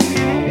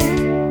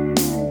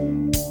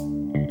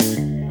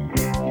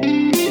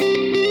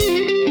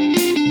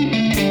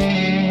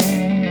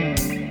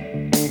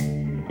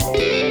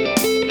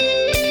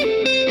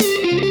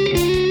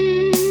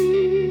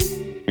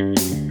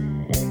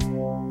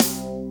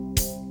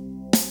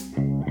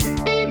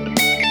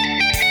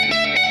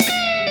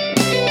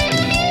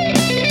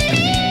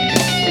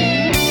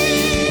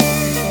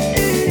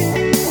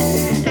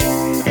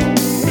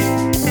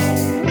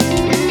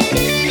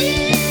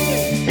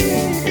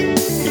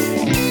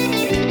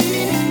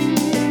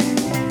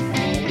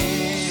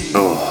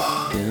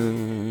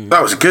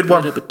 That was a good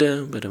one.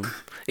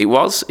 It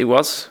was.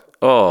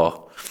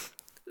 Oh,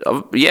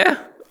 yeah.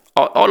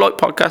 I like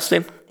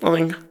podcasting.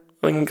 I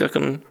think I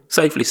can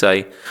safely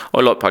say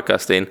I like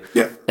podcasting.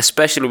 Yeah.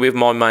 Especially with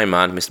my main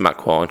man, Mr. Matt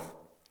Quine.